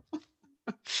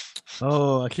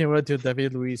 Oh, I can't wait till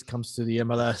David Luiz comes to the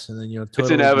MLS, and then totally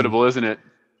it's inevitable, isn't it?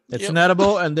 It's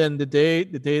inevitable, and then the day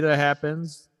that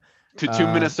happens, to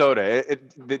Minnesota,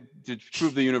 to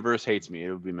prove the universe hates me,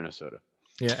 it would be Minnesota.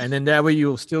 Yeah, and then that way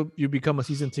you become a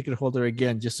season ticket holder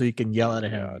again, just so you can yell at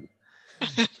him.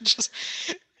 Just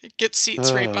get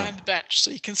seats right behind the bench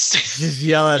so you can stay. Just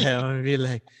yell at him and be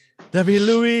like, David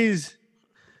Luiz.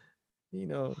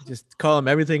 Just call him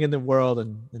everything in the world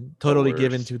and totally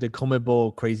give into the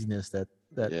CONMEBOL craziness that.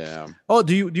 Yeah. Oh,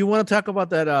 do you want to talk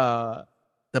about that?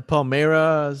 The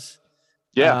Palmeiras.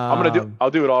 Yeah,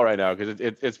 I'll do it all right now because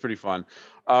it's pretty fun.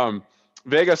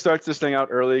 Vega starts this thing out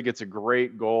early, gets a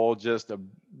great goal, just a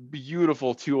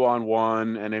beautiful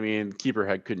 2-on-1, and I mean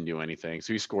keeper couldn't do anything,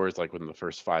 so he scores like within the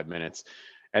first 5 minutes,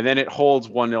 and then it holds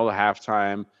 1-0 to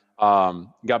halftime.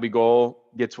 Gabigol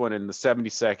gets one in the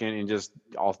 72nd and just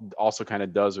also kind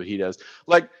of does what he does.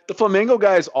 Like the Flamengo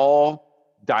guys all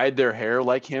dyed their hair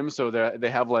like him, so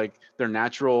they have like their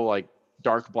natural like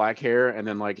dark black hair and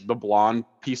then like the blonde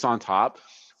piece on top.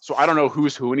 So I don't know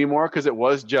who's who anymore because it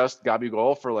was just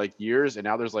Gabigol for like years, and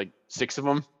now there's like 6 of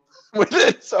them with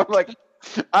it. So I'm like,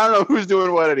 I don't know who's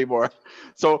doing what anymore.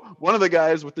 So one of the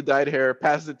guys with the dyed hair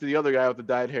passes it to the other guy with the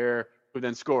dyed hair, who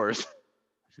then scores.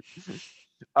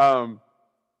 And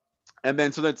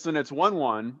then so that's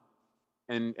 1-1,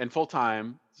 and full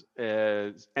time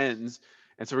ends,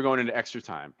 and so we're going into extra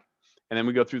time, and then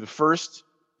we go through the first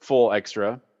full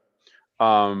extra.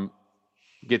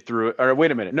 Get through it. Or wait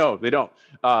a minute. No, they don't.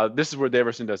 This is where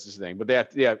Daverson does this thing, but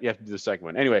you have to do the second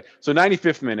one. Anyway, so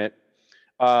 95th minute,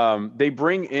 they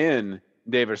bring in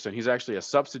Daverson. He's actually a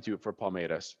substitute for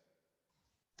Palmeiras.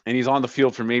 And he's on the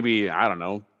field for maybe, I don't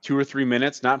know, 2 or 3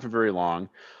 minutes, not for very long.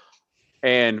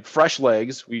 And fresh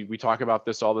legs, we talk about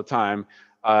this all the time.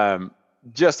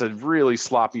 Just a really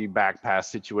sloppy back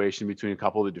pass situation between a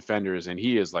couple of the defenders, and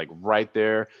he is like right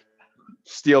there.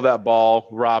 Steal that ball,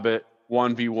 rob it,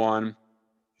 1v1.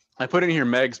 I put in here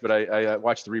Megs, but I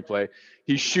watched the replay.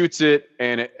 He shoots it,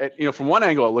 and it from one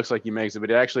angle it looks like he makes it,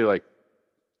 but it actually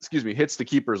hits the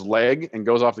keeper's leg and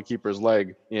goes off the keeper's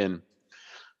leg in.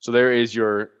 So there is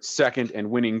your second and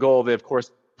winning goal. They of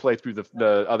course play through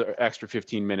the other extra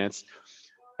 15 minutes,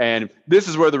 and this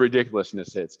is where the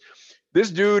ridiculousness hits.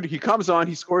 This dude, he comes on,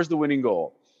 he scores the winning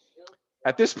goal.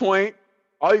 At this point,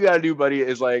 all you got to do, buddy,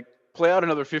 is like play out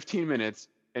another 15 minutes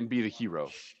and be the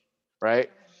hero, right?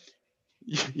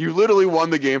 You literally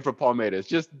won the game for Palmeiras.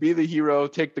 Just be the hero,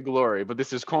 take the glory. But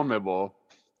this is CONMEBOL,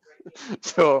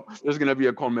 so there's going to be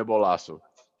a CONMEBOLazo.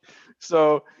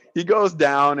 So he goes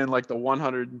down in like the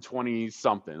 120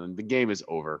 something, and the game is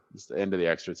over. It's the end of the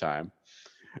extra time.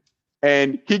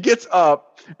 And he gets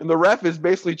up, and the ref is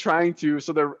basically trying to.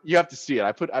 So you have to see it.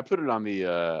 I put it on the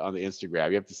Instagram.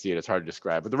 You have to see it. It's hard to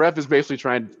describe, but the ref is basically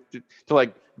trying to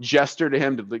like gesture to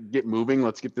him to like, get moving.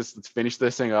 Let's finish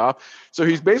this thing off. So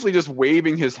he's basically just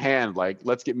waving his hand like,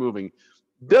 let's get moving.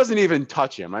 Doesn't even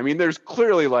touch him. I mean, there's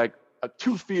clearly like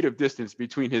 2 feet of distance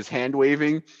between his hand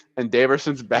waving and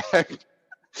Daverson's back,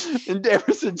 and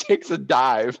Daverson takes a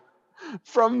dive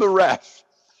from the ref.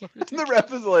 And the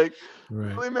ref is like,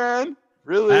 really, man?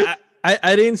 Really?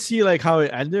 I didn't see like how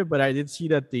it ended, but I did see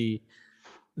that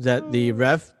the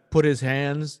ref put his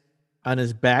hands on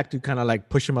his back to kind of like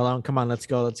push him along. Come on, let's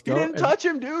go. He didn't touch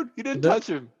him, dude. He didn't touch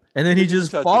him. And then he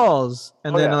just falls.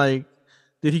 And then like,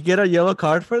 did he get a yellow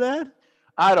card for that?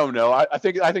 I don't know. I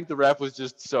think the ref was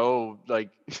just so like,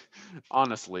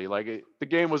 honestly, like the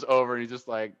game was over, and he's just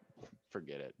like,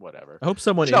 forget it, whatever. I hope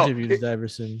someone interviews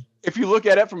Daverson. If you look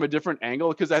at it from a different angle,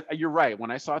 because you're right.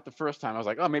 When I saw it the first time, I was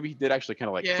like, oh, maybe he did actually kind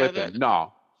of like clip him.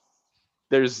 No,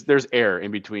 there's air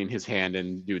in between his hand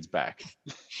and dude's back.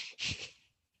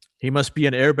 He must be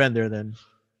an airbender then.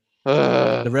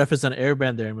 The ref is an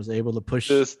airbender and was able to push.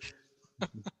 Just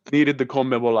needed the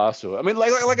Conmebolazo. I mean,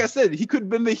 like I said, he could have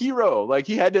been the hero. Like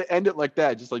he had to end it like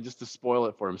that, just to spoil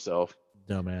it for himself.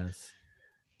 Dumbass.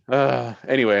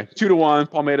 Anyway, 2-1.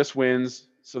 Palmeiras wins,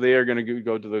 so they are going to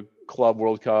go to the Club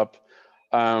World Cup.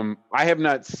 I have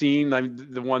not seen.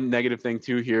 The one negative thing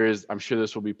too here is I'm sure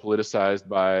this will be politicized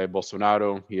by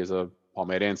Bolsonaro. He is a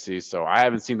Palmeirense, so I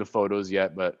haven't seen the photos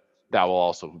yet, but that will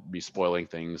also be spoiling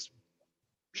things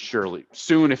surely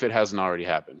soon if it hasn't already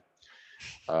happened.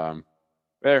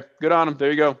 There, good on him. There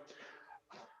you go.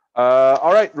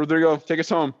 All right, Rodrigo, take us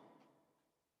home.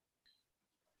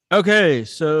 Okay,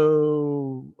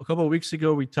 so a couple of weeks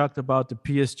ago, we talked about the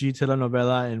PSG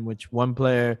telenovela in which one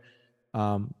player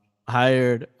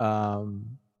hired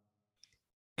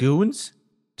goons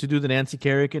to do the Nancy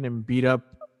Kerrigan and beat up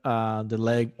the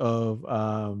leg of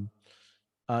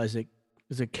is it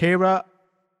Keira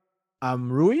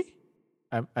Amrui?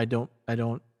 I'm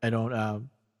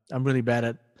really bad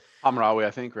at Amraoui,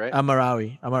 I think, right?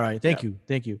 Amraoui. Thank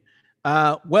you.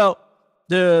 Well,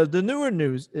 the newer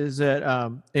news is that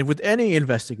and with any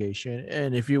investigation,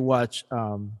 and if you have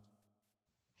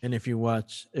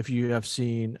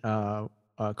seen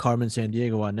Carmen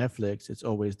Sandiego on Netflix, it's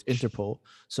always Interpol.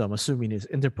 So I'm assuming it's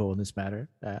Interpol in this matter.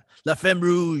 La Femme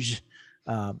Rouge,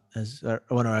 as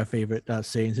one of our favorite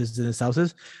sayings is in this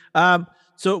houses.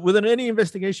 So within any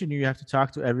investigation, you have to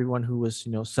talk to everyone who was,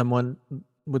 someone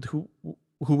with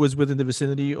who was within the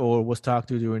vicinity or was talked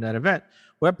to during that event.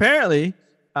 Well, apparently,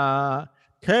 Kyra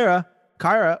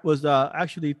was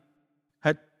actually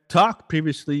had talked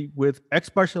previously with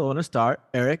ex-Barcelona star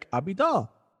Eric Abidal,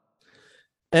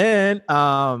 and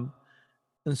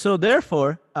so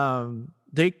therefore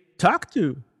they talked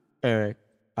to Eric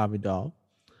Abidal,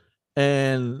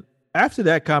 and after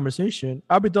that conversation,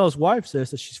 Abidal's wife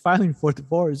says that she's filing for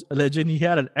divorce, alleging he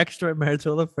had an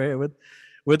extramarital affair with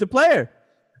the player.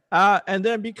 And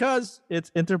then because it's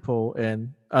Interpol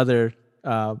and other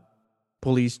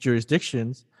police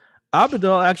jurisdictions,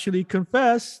 Abidal actually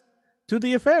confessed to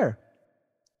the affair.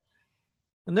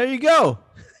 And there you go.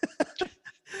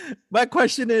 My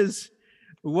question is,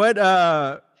 what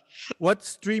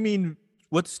streaming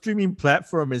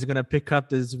platform is going to pick up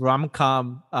this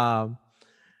rom-com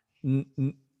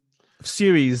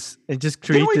series and just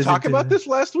create Didn't we this talk about this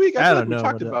last week? I don't know. We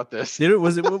talked about this.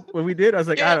 Was it when we did? I was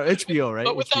like, I don't know, HBO, right?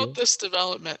 But without HBO. this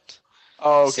development.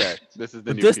 Oh, okay. This is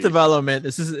the new this piece. development.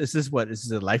 Is this what? Is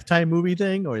this a Lifetime movie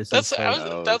thing, or is That's this?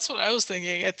 That's what I was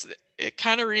thinking. It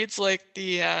kind of reads like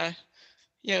the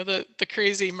the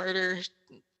crazy murder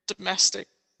domestic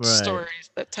stories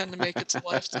that tend to make it to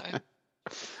Lifetime.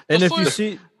 And if you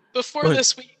see before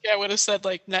this week, I would have said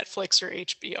like Netflix or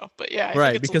HBO, but yeah,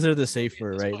 right, because they're the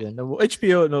safer, right? And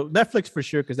HBO, no, Netflix for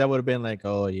sure, because that would have been like,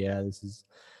 oh yeah, this is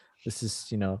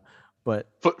but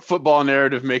football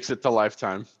narrative makes it to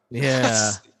Lifetime.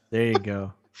 Yeah, there you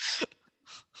go.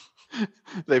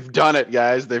 They've done it,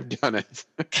 guys. They've done it.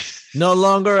 No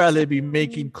longer are they be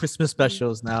making Christmas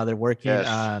specials. Now they're working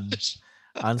on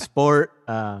sport.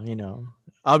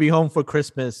 I'll be home for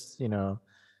Christmas.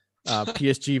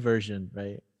 PSG version,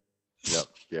 right?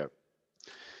 Yep.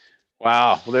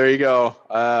 Wow. Well, there you go.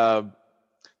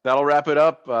 That'll wrap it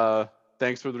up.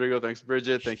 Thanks, Rodrigo. Thanks,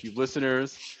 Bridget. Thank you,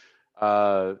 listeners.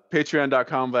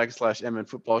 Patreon.com/MN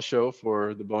Football Show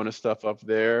for the bonus stuff up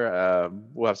there.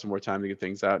 We'll have some more time to get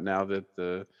things out now that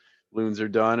the Loons are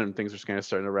done and things are kind of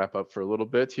starting to wrap up for a little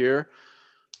bit here.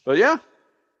 But yeah,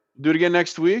 do it again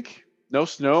next week. No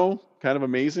snow, kind of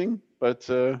amazing, but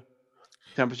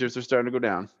temperatures are starting to go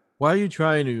down. Why are you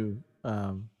trying to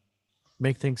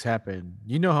make things happen.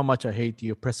 You know how much I hate the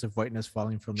oppressive whiteness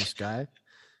falling from the sky.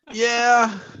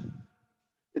 Yeah.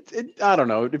 I don't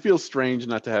know. It feels strange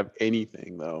not to have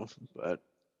anything though. But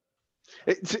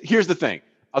here's the thing.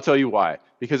 I'll tell you why.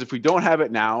 Because if we don't have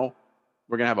it now,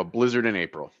 we're gonna have a blizzard in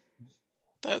April.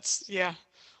 Let's get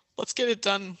it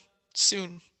done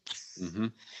soon. Mm-hmm.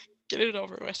 Get it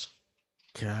over with.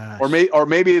 Gosh. Or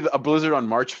maybe a blizzard on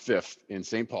March 5th in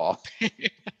St. Paul.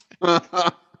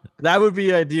 That would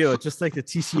be ideal, just like the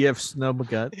TCF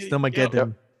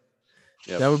Snowmageddon.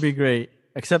 Yep. That would be great.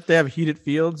 Except they have heated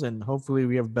fields, and hopefully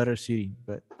we have better seating.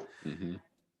 But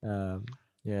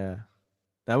yeah,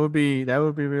 that would be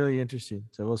really interesting.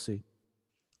 So we'll see.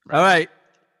 All right.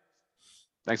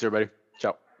 Thanks, everybody.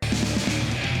 Ciao.